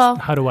step?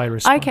 How do I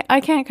respond?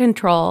 I can't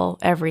control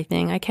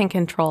everything. I can't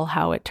control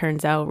how it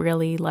turns out,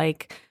 really.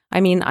 Like,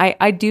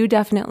 I do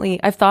definitely,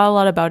 I've thought a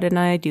lot about it, and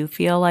I do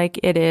feel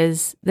like it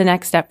is, the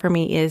next step for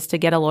me is to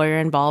get a lawyer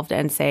involved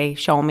and say,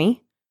 show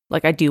me.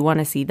 Like, I do want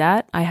to see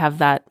that. I have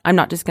that. I'm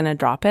not just going to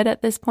drop it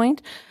at this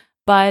point.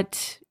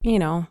 But,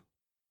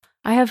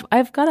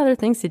 I've got other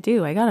things to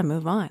do. I got to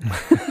move on.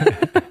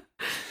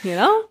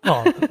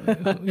 Well,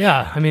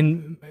 yeah.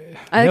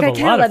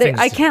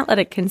 I can't let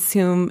it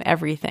consume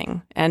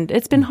everything. And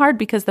it's been hard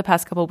because the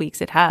past couple of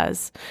weeks it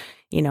has,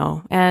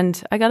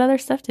 and I got other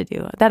stuff to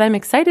do that I'm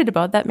excited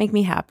about that make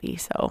me happy.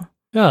 So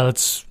yeah,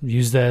 let's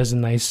use that as a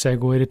nice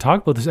segue to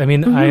talk about this. I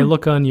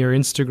look on your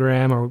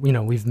Instagram, or,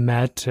 we've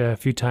met a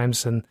few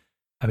times, and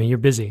you're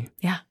busy.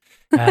 Yeah.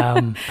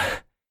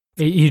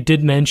 You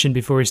did mention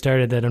before we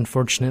started that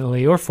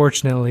unfortunately or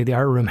fortunately, the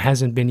art room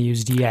hasn't been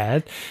used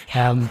yet.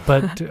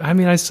 But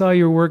I saw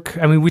your work.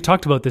 We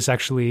talked about this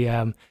actually,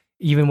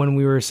 even when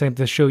we were setting up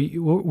the show.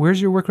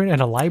 Where's your work right now? At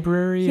a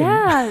library?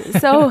 Yeah.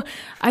 So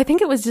I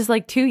think it was just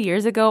like 2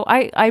 years ago.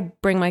 I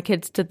bring my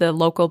kids to the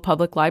local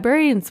public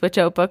library and switch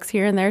out books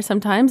here and there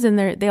sometimes. And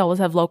they always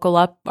have local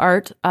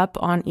art up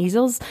on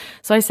easels.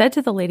 So I said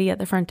to the lady at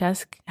the front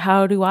desk,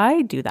 how do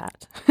I do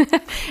that?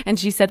 And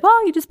she said,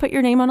 well, you just put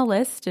your name on a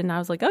list. And I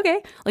was like,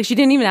 okay. Like, she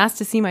didn't even ask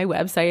to see my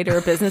website or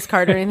a business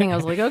card or anything. I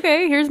was like,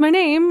 okay, here's my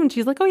name. And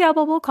she's like, oh yeah,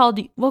 well,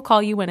 we'll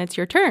call you when it's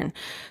your turn.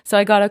 So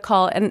I got a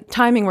call, and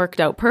timing worked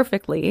out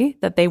perfectly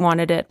that they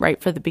wanted it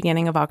right for the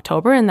beginning of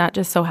October. And that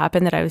just so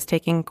happened that I was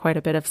taking quite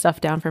a bit of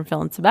stuff down from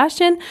Phil and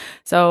Sebastian.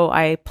 So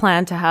I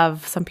plan to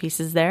have some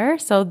pieces there.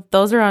 So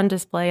those are on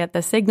display at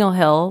the Signal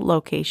Hill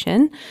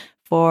location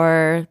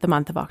for the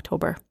month of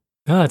October.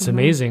 Oh, that's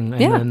amazing.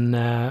 And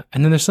then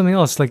there's something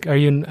else. Like, are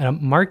you in a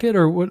market,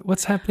 or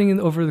what's happening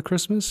over the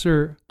Christmas?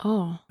 Or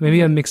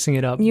maybe I'm mixing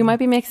it up. You might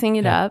be mixing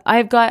it up.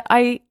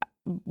 I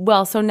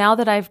Well, so now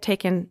that I've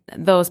taken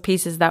those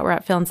pieces that were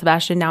at Phil and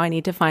Sebastian, now I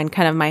need to find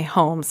kind of my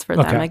homes for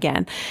them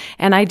again.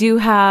 And I do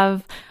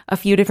have a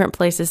few different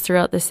places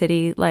throughout the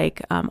city,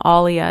 like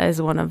Alia is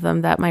one of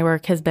them that my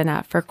work has been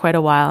at for quite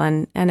a while.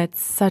 And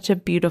it's such a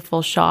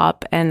beautiful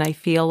shop. And I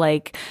feel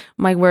like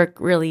my work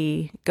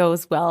really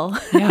goes well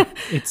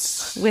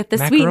it's with the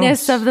macarons.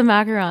 Sweetness of the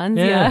macarons.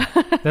 Yeah.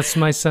 That's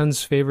my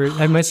son's favorite.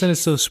 My son is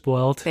so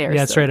spoiled.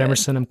 That's right, good.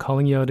 Emerson, I'm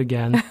calling you out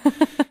again.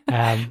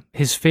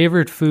 His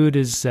favorite food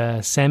is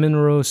salmon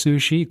roe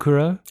sushi,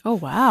 ikura. Oh,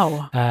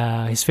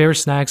 wow. His favorite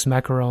snacks,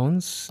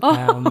 macarons.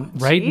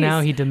 Right now,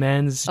 he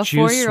demands a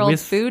juice 4-year-old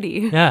with foodie.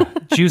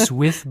 Juice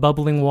with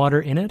bubbling water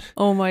in it.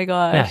 Oh my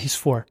gosh. Yeah, he's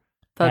 4.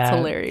 That's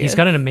hilarious. He's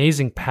got an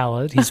amazing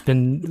palate. He's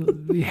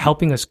been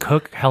helping us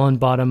cook. Helen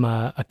bought him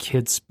a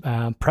kid's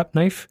prep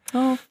knife.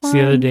 Oh, fun. So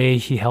the other day,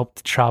 he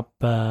helped chop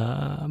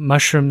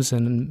mushrooms,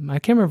 and I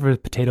can't remember the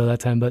potato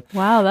that time, but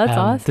wow, that's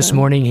awesome. This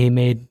morning, he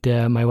made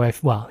my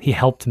wife, he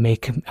helped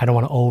make, I don't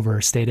want to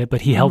overstate it, but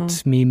he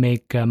helped me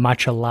make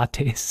matcha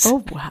lattes.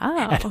 Oh,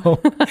 wow. At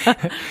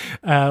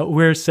home.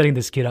 We're setting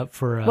this kid up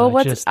for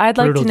I'd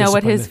like to know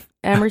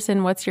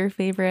Emerson, what's your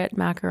favorite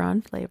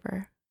macaron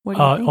flavor? What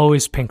do you think?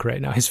 Always pink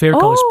right now. His favorite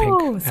color is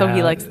pink. So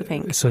he likes the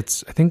pink. So I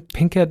think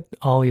pink at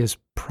Ollie is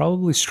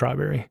probably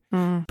strawberry.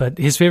 But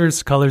his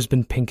favorite color has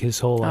been pink his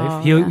whole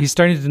life. He's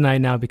starting to deny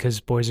now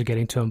because boys are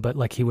getting to him, but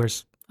like he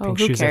wears pink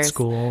shoes at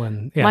school.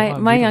 And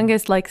my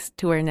youngest likes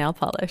to wear nail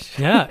polish.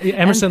 Yeah,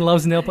 Emerson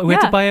loves nail polish. We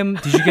had to buy him.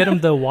 Did you get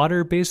him the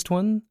water-based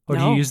one? Or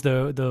do you use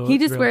the He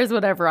just wears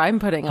whatever I'm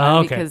putting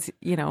on because,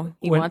 he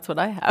wants what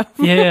I have.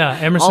 Yeah,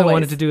 Emerson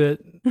wanted to do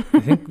it, I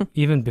think,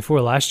 even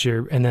before last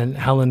year. And then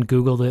Helen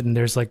Googled it, and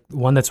there's like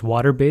one that's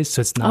water-based,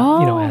 so it's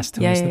not, asked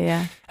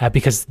him.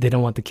 Because they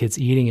don't want the kids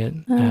eating it.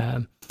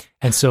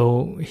 And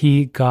so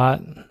he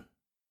got...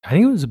 I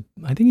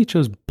think he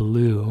chose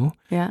blue.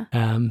 Yeah.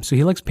 So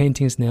he likes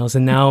painting his nails,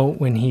 and now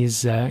when he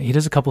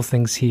does a couple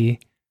things.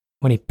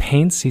 When he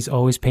paints, he's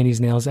always painting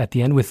his nails at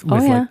the end with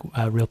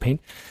real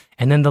paint.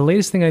 And then the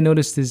latest thing I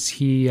noticed is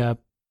he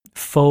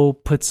faux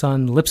puts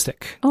on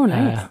lipstick. Oh,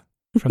 nice.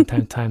 From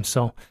time to time.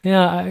 So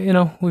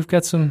we've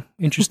got some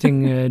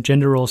interesting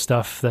gender role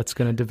stuff that's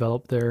going to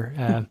develop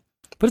there.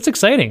 But it's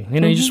exciting.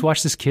 You just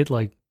watch this kid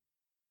like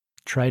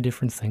try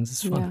different things.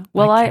 It's fun. Yeah.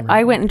 Well,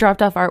 I went and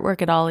dropped off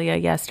artwork at Alia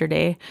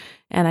yesterday,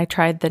 and I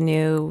tried the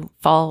new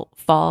fall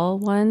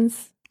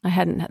ones. I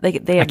hadn't.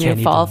 They have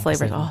new fall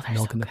flavors. Oh, they're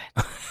so good.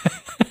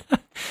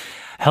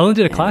 Helen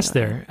did a class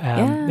there,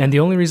 and the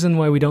only reason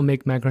why we don't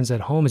make macarons at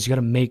home is you got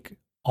to make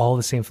all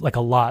the same, like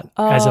a lot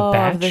as a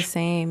batch. The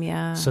same,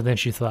 yeah. So then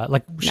she thought,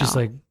 she's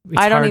like,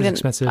 it's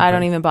expensive. I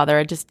don't even bother.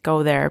 I just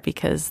go there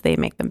because they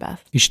make them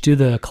best. You should do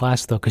the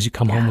class though, because you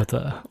come home with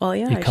a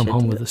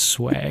a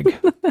swag.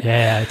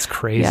 Yeah, it's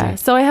crazy. Yeah.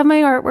 So I have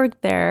my artwork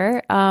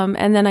there,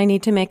 and then I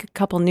need to make a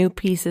couple new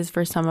pieces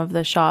for some of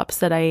the shops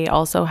that I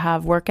also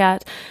have work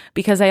at,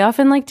 because I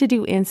often like to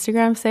do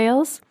Instagram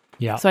sales.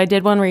 Yeah. So I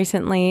did one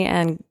recently,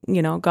 and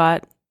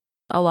got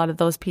a lot of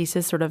those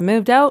pieces sort of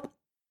moved out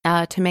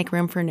to make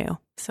room for new.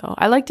 So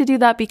I like to do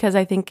that because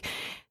I think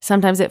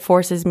sometimes it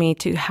forces me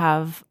to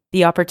have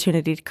the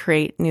opportunity to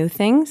create new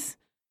things,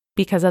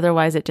 because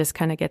otherwise it just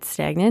kind of gets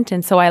stagnant.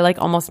 And so I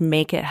almost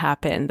make it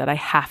happen that I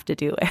have to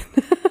do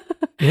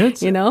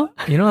it. You know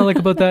what I like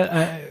about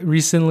that?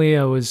 Recently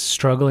I was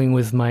struggling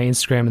with my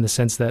Instagram in the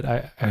sense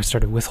that I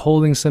started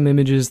withholding some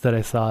images that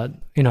I thought,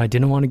 I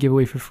didn't want to give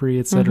away for free,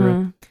 etc.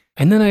 Mm-hmm.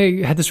 And then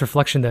I had this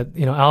reflection that,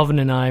 Alvin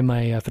and I,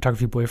 my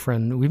photography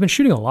boyfriend, we've been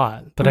shooting a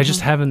lot, but I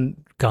just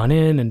haven't gone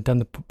in and done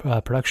the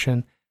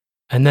production.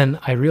 And then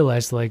I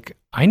realized,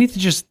 I need to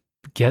just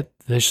get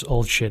this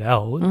old shit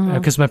out,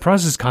 because my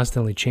process is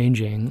constantly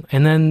changing.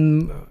 And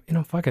then,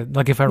 fuck it.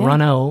 If I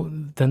run out,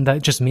 then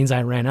that just means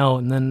I ran out,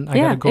 and then I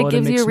got to go out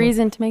and make some more. It gives you a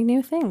reason to make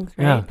new things,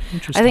 right? Yeah,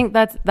 interesting. I think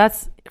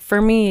that's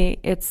for me,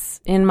 it's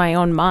in my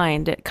own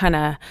mind. It kind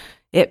of...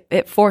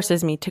 It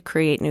forces me to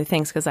create new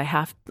things because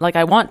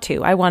I want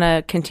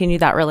to continue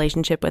that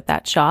relationship with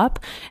that shop.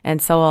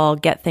 And so I'll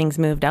get things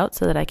moved out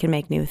so that I can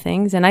make new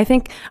things. And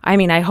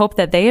I hope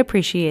that they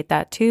appreciate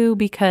that too,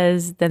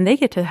 because then they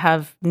get to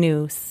have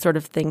new sort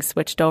of things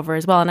switched over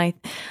as well. And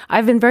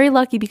I've been very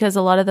lucky because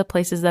a lot of the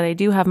places that I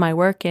do have my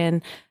work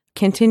in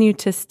continue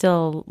to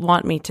still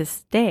want me to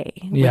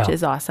stay, which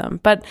is awesome.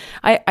 But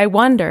I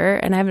wonder,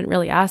 and I haven't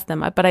really asked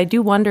them, but I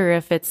do wonder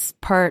if it's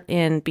part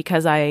in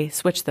because I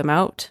switch them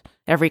out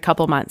every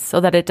couple months so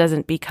that it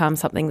doesn't become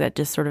something that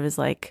just sort of is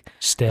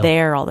stale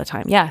there all the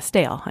time. Yeah,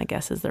 stale, I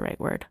guess is the right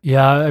word.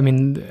 Yeah, I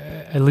mean,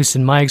 at least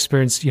in my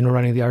experience,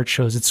 running the art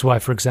shows, it's why,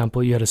 for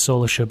example, you had a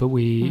solo show, but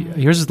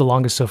yours is the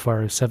longest so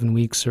far, 7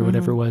 weeks or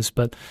whatever it was.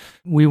 But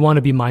we want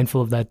to be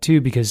mindful of that too,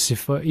 because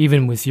if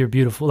even with your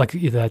beautiful,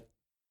 that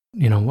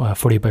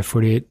 48 by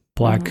 48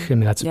 black, I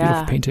mean, that's a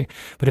beautiful painting.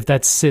 But if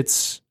that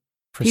sits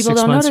for people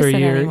 6 months or a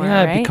year, anymore,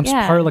 it becomes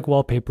part of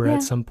wallpaper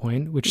at some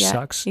point, which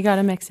sucks. You got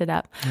to mix it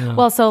up. Yeah.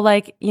 Well, so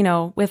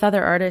with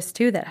other artists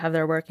too that have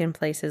their work in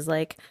places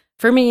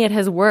for me, it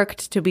has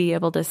worked to be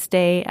able to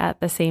stay at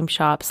the same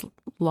shops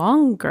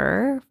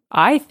longer,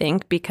 I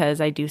think,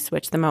 because I do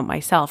switch them out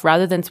myself.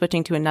 Rather than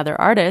switching to another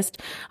artist,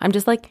 I'm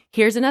just like,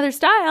 here's another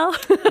style.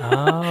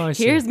 Oh, I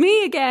see. Here's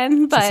me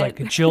again. But it's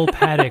like Jill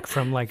Paddock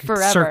from like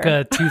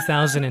circa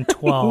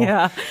 2012.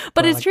 Yeah.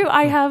 But it's true.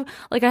 I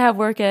have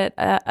work at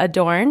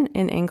Adorn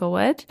in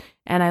Inglewood,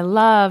 and I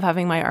love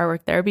having my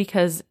artwork there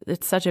because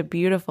it's such a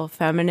beautiful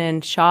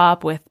feminine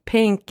shop with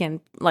pink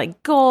and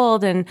like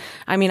gold. And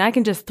I mean, I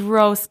can just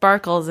throw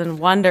sparkles and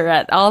wonder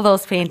at all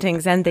those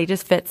paintings, and they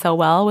just fit so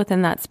well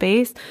within that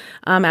space.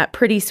 At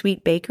Pretty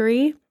Sweet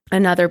Bakery,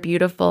 another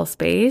beautiful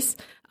space.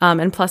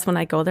 And plus, when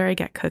I go there, I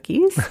get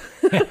cookies.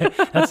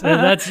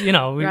 that's we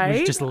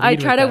right? just lead I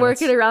try to that.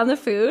 work it around the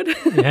food.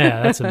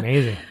 Yeah, that's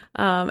amazing.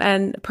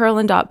 And Pearl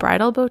and Dot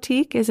Bridal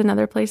Boutique is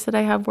another place that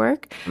I have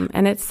work.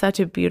 And it's such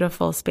a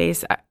beautiful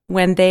space.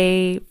 When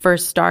they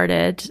first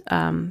started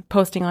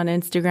posting on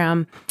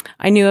Instagram,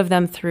 I knew of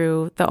them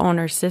through the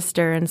owner's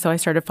sister. And so I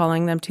started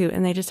following them too.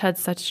 And they just had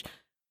such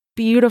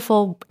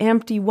beautiful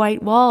empty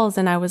white walls,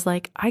 and I was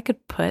like, I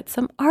could put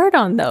some art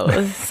on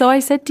those. So I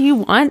said, do you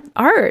want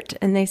art?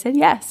 And they said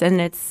yes, and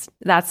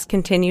that's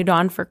continued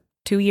on for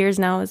 2 years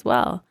now as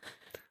well.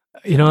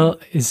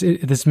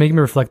 This making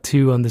me reflect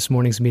too on this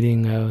morning's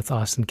meeting with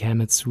Austin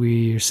Kamitz.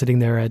 We are sitting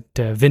there at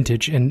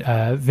Vintage, and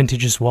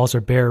Vintage's walls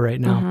are bare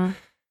right now. Mm-hmm.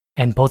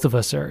 And both of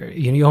us are,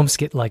 you almost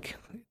get like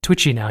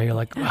twitchy now. You're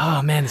like,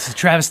 oh man, this is a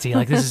travesty.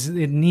 Like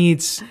it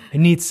needs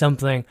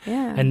something.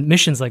 Yeah. And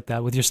missions like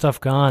that, with your stuff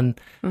gone,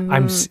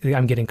 Mm-hmm.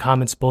 I'm getting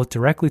comments both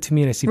directly to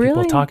me, and I see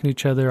people talking to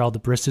each other. All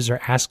the baristas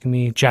are asking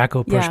me.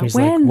 Jacko pushed me. He's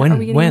like,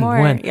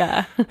 when?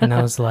 Yeah. And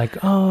I was like,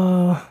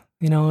 oh,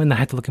 and I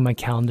had to look at my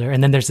calendar.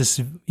 And then there's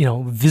this,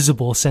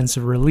 visible sense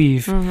of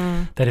relief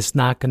that it's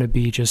not going to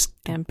be just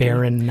empty,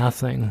 barren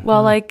nothing.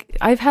 Well, like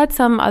I've had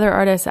some other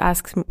artists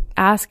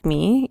ask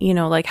me,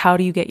 like, how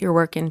do you get your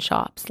work in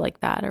shops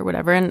like that or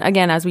whatever? And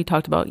again, as we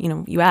talked about,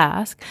 you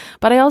ask,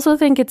 but I also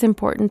think it's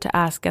important to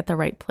ask at the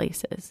right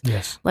places.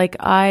 Yes. Like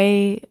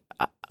I've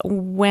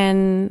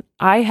been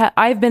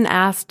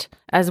asked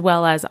as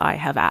well as I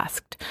have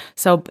asked.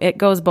 So it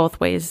goes both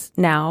ways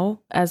now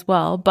as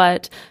well.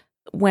 But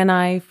when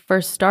I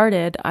first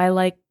started,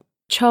 I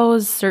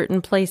chose certain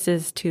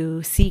places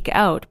to seek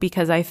out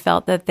because I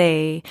felt that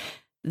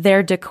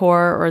their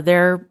decor or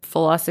their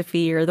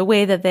philosophy or the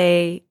way that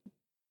they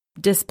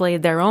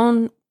displayed their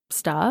own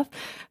stuff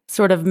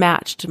sort of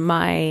matched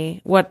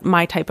my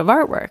type of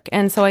artwork.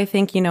 And so I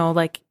think,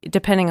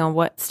 depending on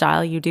what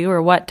style you do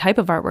or what type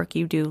of artwork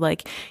you do,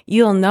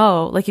 you'll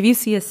know, if you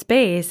see a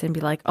space and be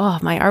like, oh,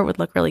 my art would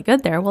look really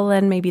good there, well,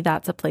 then maybe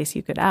that's a place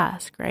you could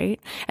ask, right?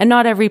 And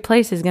not every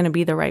place is going to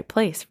be the right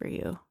place for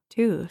you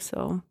too,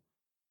 so.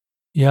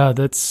 Yeah,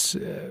 that's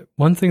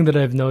one thing that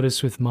I've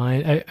noticed with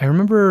mine. I don't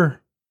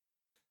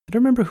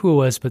remember who it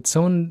was, but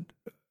someone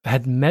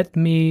had met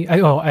me.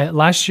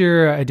 Last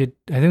year I think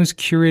it was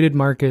Curated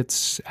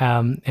Markets,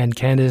 and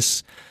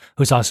Candice,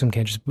 who's awesome,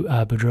 Candice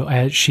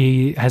Boudreau,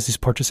 she has these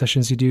portrait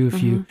sessions you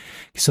do.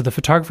 So the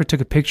photographer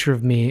took a picture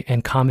of me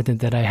and commented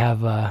that I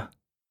have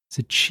is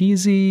it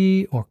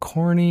cheesy or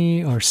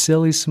corny or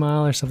silly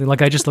smile or something?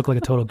 Like I just look like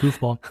a total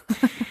goofball.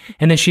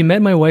 And then she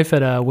met my wife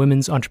at a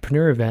women's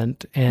entrepreneur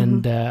event,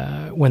 and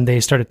when they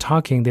started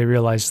talking, they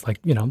realized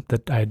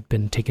that I had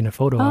been taking a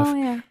photo of.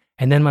 Yeah.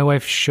 And then my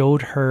wife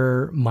showed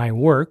her my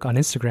work on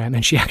Instagram,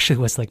 and she actually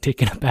was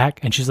taken aback.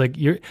 And she's like,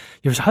 your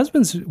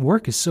husband's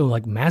work is so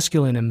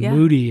masculine and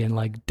moody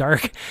and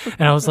dark.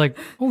 And I was like,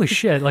 holy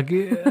shit.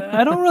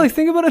 I don't really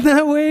think about it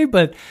that way,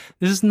 but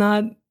this is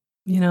not,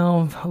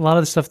 a lot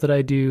of the stuff that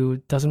I do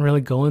doesn't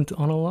really go on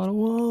a lot of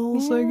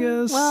walls, I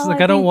guess. Well,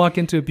 I don't walk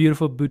into a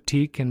beautiful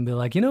boutique and be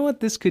like, you know what,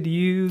 this could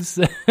use.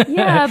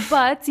 Yeah,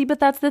 but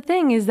that's the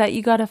thing, is that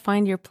you got to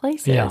find your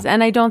places. Yeah.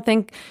 And I don't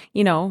think,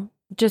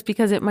 just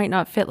because it might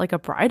not fit like a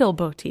bridal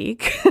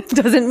boutique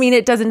doesn't mean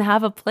it doesn't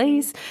have a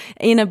place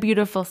in a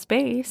beautiful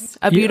space,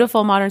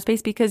 beautiful modern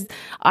space, because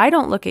I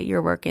don't look at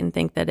your work and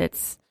think that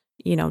it's,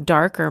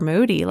 dark or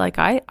moody.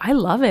 I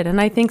love it. And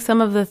I think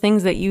some of the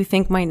things that you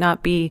think might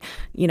not be,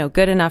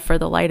 good enough for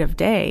the light of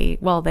day,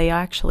 well, they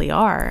actually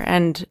are.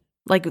 And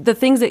the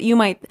things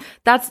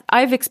that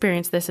I've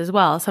experienced this as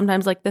well.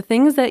 Sometimes the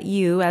things that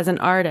you as an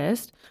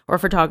artist or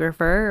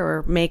photographer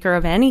or maker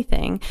of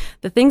anything,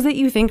 the things that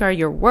you think are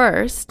your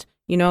worst,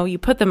 you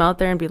put them out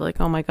there and be like,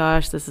 oh my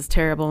gosh, this is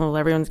terrible,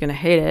 everyone's going to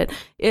hate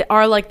it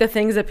are the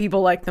things that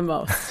people like the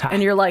most.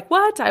 And you're like,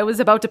 what? I was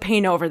about to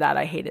paint over that.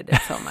 I hated it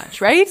so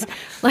much, right?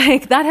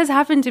 That has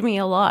happened to me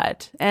a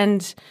lot.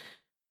 And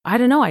I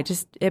don't know,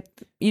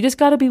 you just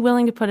got to be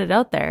willing to put it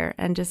out there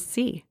and just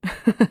see.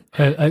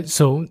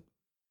 So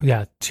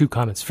Yeah, two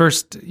comments.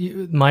 First,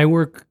 my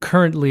work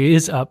currently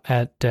is up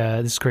at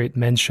this great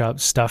men's shop,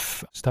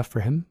 Stuff for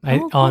Him,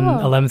 cool. on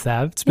 11th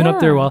Ave. It's been up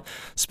there a while.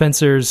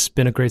 Spencer's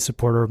been a great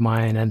supporter of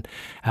mine, and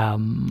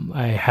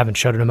I haven't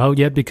shouted him out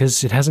yet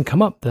because it hasn't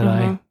come up that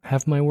I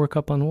have my work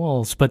up on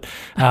walls. But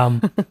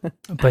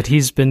but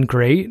he's been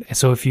great.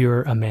 So if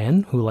you're a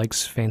man who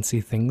likes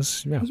fancy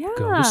things, go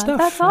to Stuff.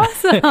 That's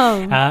awesome.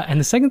 And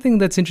the second thing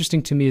that's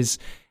interesting to me is,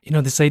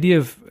 this idea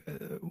of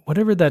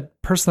whatever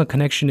that personal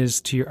connection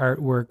is to your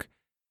artwork,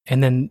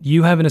 and then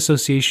you have an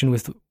association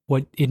with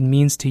what it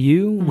means to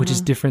you, which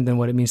is different than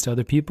what it means to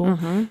other people.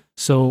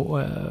 So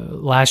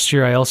last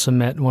year, I also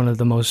met one of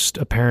the most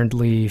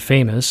apparently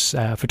famous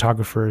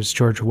photographers,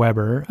 George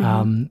Weber.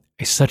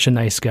 He's such a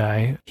nice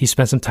guy. He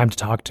spent some time to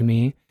talk to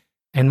me.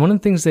 And one of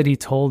the things that he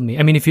told me,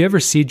 I mean, if you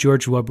ever see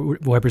George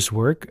Weber's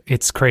work,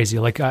 it's crazy.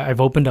 Like I've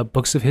opened up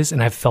books of his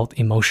and I've felt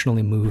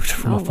emotionally moved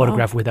from a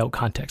photograph without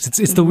context.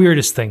 It's the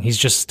weirdest thing. He's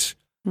just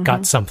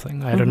got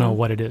something. I don't know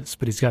what it is,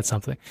 but he's got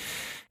something.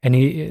 And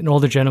an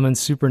older gentleman,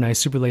 super nice,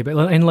 super laid back,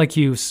 and like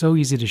you, so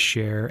easy to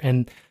share.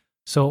 And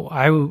so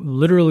I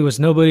literally was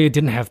nobody,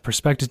 didn't have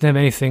perspective, didn't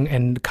have anything.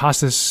 And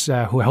Costas,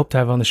 who I hope to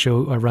have on the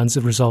show, runs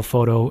a Resolve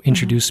Photo,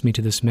 introduced me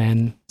to this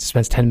man,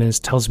 spends 10 minutes,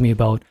 tells me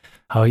about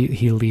how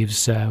he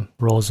leaves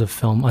rolls of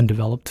film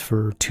undeveloped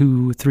for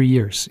 2-3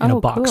 years in a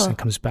box and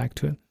comes back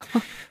to it.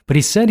 But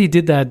he said he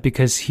did that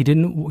because he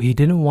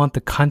didn't want the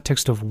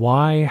context of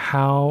why,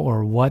 how,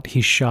 or what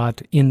he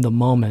shot in the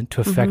moment to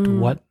affect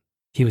what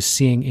he was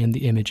seeing in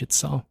the image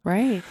itself.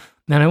 Right.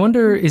 And I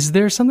wonder, is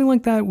there something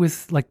like that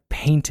with like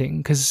painting?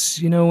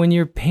 Because, when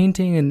you're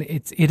painting and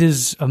it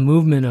is a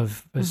movement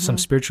of some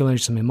spiritual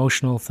energy, some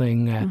emotional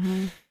thing,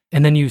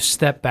 and then you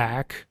step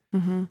back,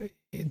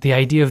 the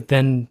idea of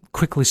then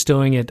quickly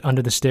stowing it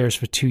under the stairs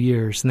for 2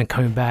 years and then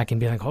coming back and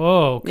being like,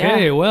 well,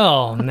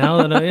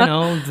 now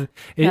that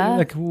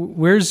like,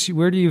 where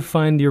do you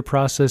find your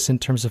process in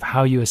terms of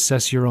how you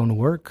assess your own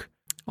work?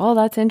 Well,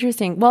 that's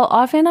interesting. Well,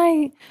 often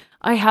I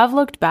have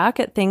looked back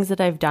at things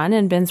that I've done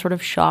and been sort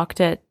of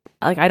shocked at,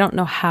 like, I don't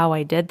know how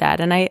I did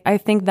that. And I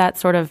think that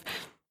sort of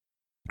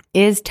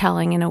is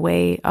telling in a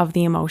way of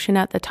the emotion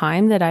at the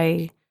time that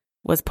I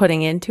was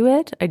putting into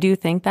it. I do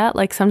think that,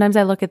 like, sometimes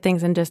I look at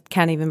things and just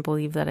can't even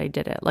believe that I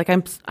did it. Like,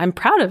 I'm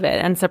proud of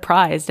it and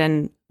surprised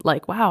and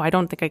like, wow, I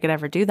don't think I could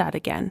ever do that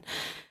again.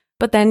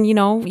 But then,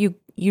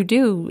 you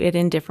do it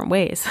in different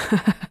ways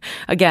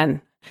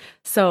again.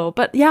 So,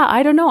 but yeah,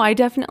 I don't know. I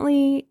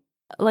definitely,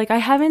 like, I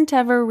haven't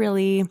ever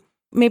really,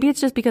 maybe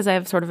it's just because I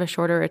have sort of a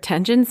shorter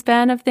attention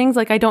span of things.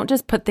 Like, I don't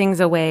just put things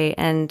away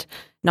and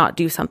not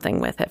do something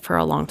with it for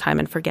a long time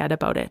and forget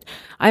about it.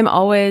 I'm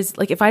always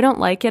like, if I don't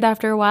like it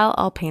after a while,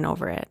 I'll paint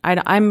over it.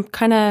 I'm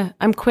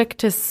quick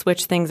to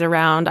switch things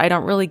around. I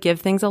don't really give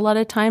things a lot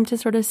of time to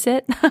sort of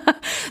sit.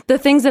 The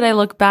things that I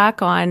look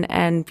back on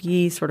and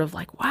be sort of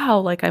like, wow,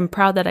 like, I'm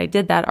proud that I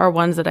did that, are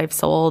ones that I've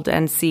sold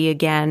and see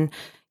again,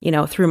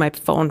 through my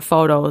phone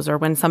photos, or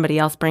when somebody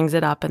else brings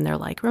it up and they're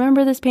like,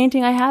 remember this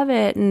painting? I have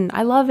it and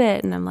I love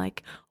it. And I'm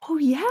like, oh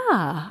yeah,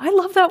 I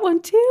love that one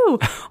too.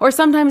 Or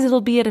sometimes it'll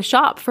be at a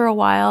shop for a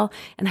while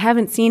and I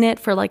haven't seen it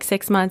for like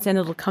 6 months and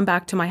it'll come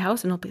back to my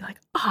house and it'll be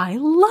like, oh, I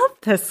love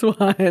this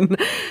one.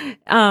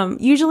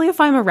 Usually if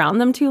I'm around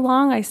them too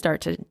long, I start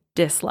to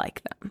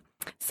dislike them.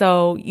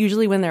 So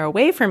usually when they're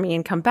away from me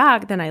and come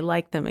back, then I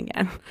like them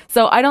again.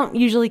 So I don't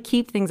usually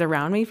keep things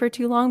around me for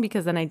too long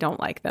because then I don't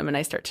like them and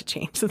I start to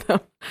change them.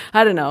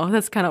 I don't know.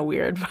 That's kind of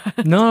weird.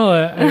 But. No,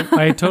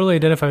 I totally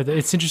identify with it.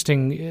 It's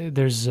interesting.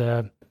 There's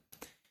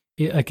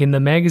like in the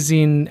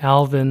magazine,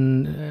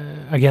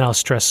 Alvin, again, I'll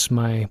stress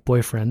my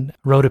boyfriend,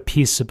 wrote a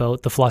piece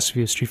about the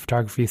philosophy of street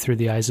photography through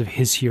the eyes of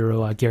his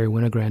hero, Gary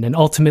Winogrand. And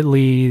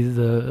ultimately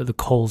the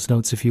Coles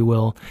notes, if you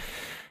will,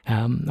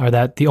 are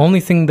that the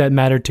only thing that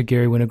mattered to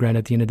Gary Winogrand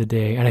at the end of the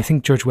day, and I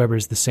think George Weber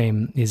is the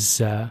same,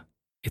 is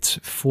it's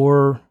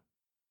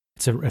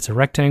a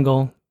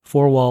rectangle,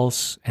 4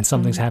 walls, and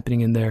something's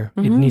happening in there.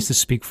 It needs to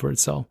speak for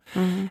itself.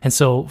 And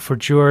so for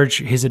George,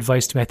 his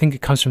advice to me, I think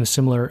it comes from a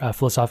similar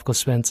philosophical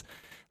sense,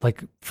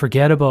 like,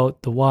 forget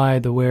about the why,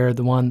 the where,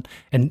 the one,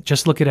 and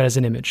just look at it as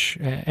an image.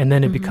 And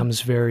then it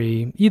becomes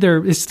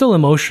it's still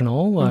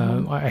emotional.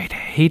 I'd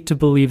hate to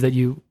believe that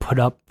you put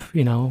up,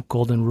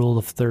 golden rule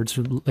of thirds,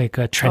 like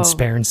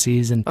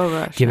transparencies and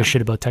give a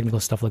shit about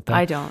technical stuff like that.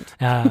 I don't.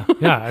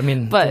 I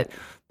mean, but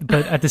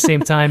at the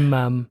same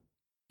time,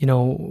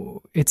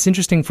 it's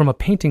interesting from a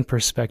painting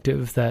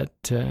perspective that,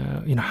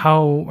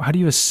 how do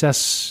you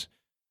assess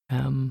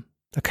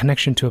a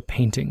connection to a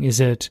painting? Is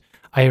it,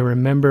 I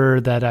remember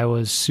that I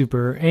was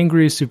super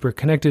angry, super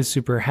connected,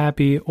 super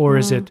happy, or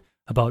is it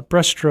about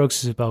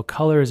brushstrokes? Is it about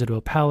color? Is it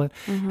about palette?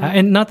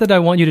 And not that I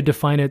want you to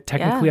define it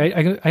technically.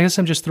 Yeah. I guess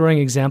I'm just throwing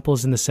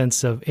examples in the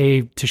sense of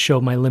to show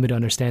my limited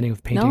understanding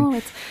of painting.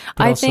 No,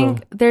 I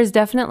think there's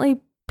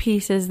definitely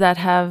pieces that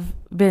have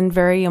been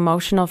very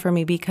emotional for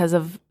me because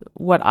of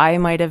what I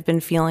might have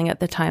been feeling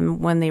at the time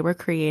when they were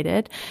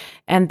created.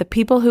 And the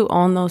people who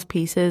own those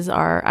pieces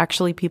are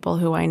actually people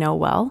who I know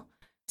well.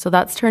 So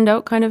that's turned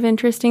out kind of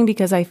interesting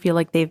because I feel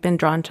like they've been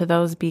drawn to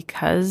those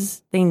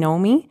because they know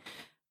me.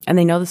 and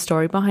they know the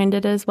story behind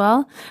it as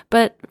well.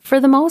 But for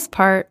the most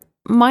part,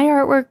 my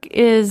artwork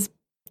is,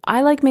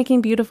 I like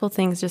making beautiful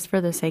things just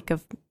for the sake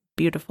of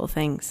beautiful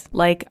things.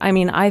 Like, I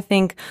mean, I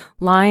think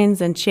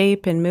lines and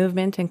shape and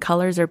movement and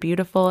colors are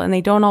beautiful, and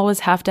they don't always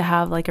have to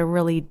have like a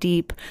really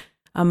deep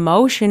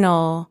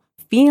emotional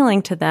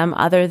feeling to them,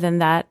 other than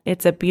that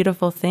it's a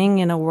beautiful thing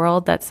in a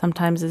world that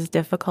sometimes is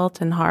difficult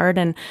and hard.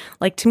 And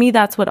like, to me,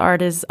 that's what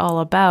art is all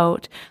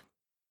about.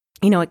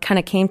 You know, it kind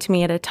of came to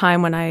me at a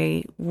time when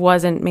I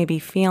wasn't maybe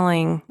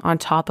feeling on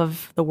top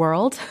of the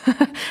world.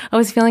 I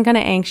was feeling kind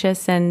of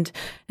anxious and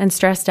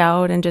stressed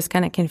out and just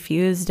kind of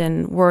confused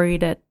and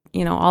worried at,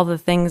 you know, all the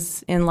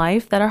things in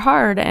life that are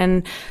hard.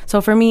 And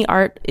so for me,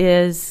 art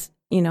is,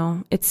 you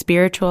know, it's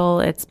spiritual.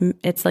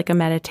 It's like a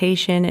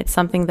meditation. It's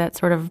something that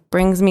sort of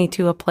brings me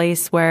to a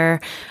place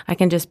where I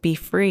can just be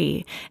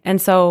free.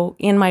 And so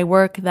in my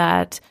work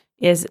that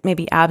is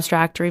maybe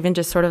abstract or even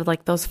just sort of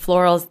like those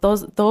florals,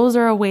 those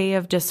are a way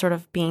of just sort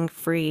of being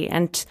free.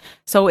 And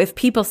so if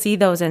people see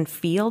those and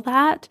feel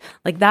that,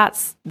 like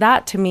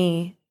that to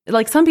me,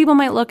 like some people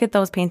might look at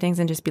those paintings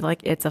and just be like,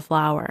 it's a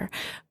flower.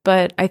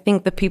 But I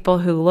think the people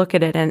who look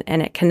at it and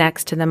it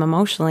connects to them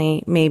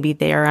emotionally, maybe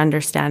they are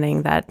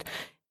understanding that,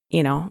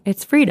 you know,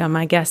 it's freedom,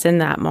 I guess, in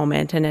that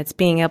moment. And it's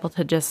being able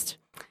to just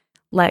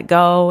let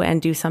go and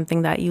do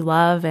something that you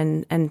love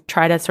and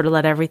try to sort of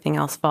let everything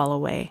else fall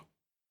away.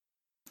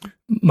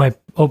 My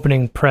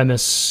opening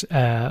premise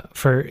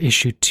for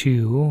issue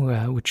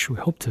 2, which we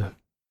hope to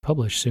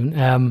publish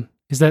soon,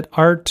 is that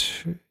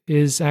art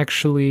is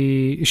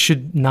actually,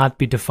 should not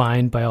be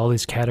defined by all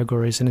these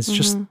categories, and it's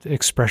just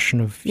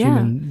expression of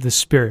the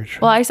spirit.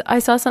 Well, I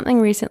saw something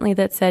recently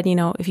that said, you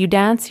know, if you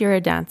dance, you're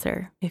a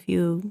dancer. If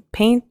you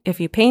paint,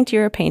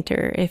 you're a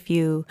painter. If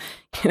you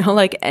know,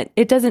 like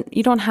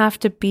you don't have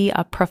to be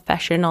a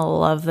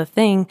professional of the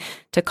thing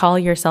to call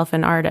yourself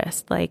an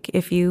artist. Like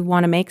if you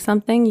want to make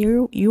something,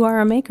 you are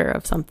a maker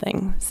of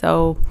something.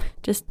 So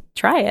just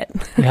try it.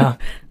 Yeah.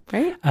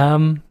 Right?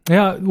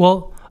 Yeah.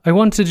 Well, I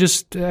want to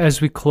just,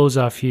 as we close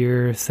off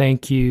here,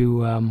 thank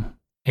you,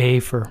 A,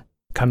 for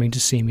coming to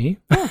see me,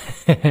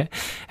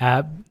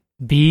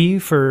 B,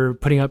 for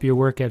putting up your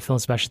work at Phil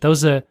and Sebastian.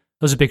 That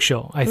was a big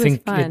show. I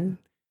think fun.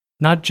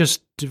 Not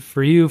just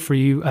for you,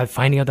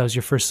 finding out that was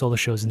your first solo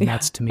shows and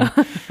nuts to me,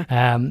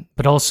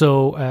 but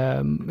also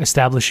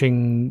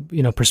establishing,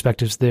 you know,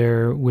 perspectives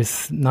there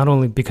with not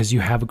only because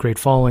you have a great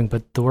following,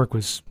 but the work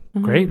was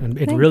great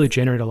and it really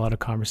generated a lot of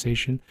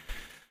conversation.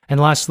 And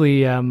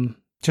lastly,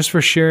 just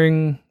for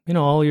sharing, you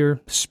know, all your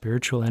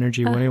spiritual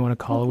energy, whatever you want to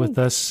call it, with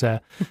us. Yeah,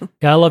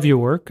 I love your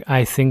work.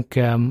 I think,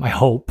 I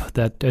hope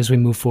that as we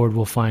move forward,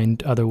 we'll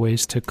find other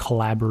ways to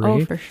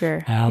collaborate. Oh, for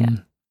sure.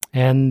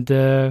 And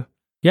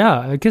yeah,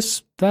 I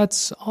guess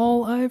that's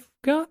all I've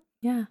got.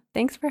 Yeah.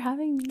 Thanks for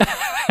having me.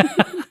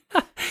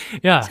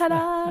 Yeah.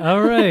 Ta-da!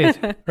 All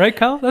right. Right,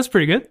 Kyle? That's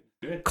pretty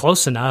good.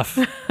 Close enough.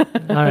 All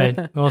right.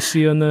 I'll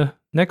see you in the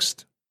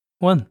next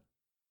one.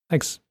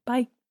 Thanks.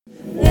 Bye.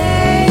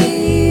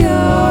 Lay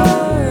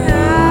your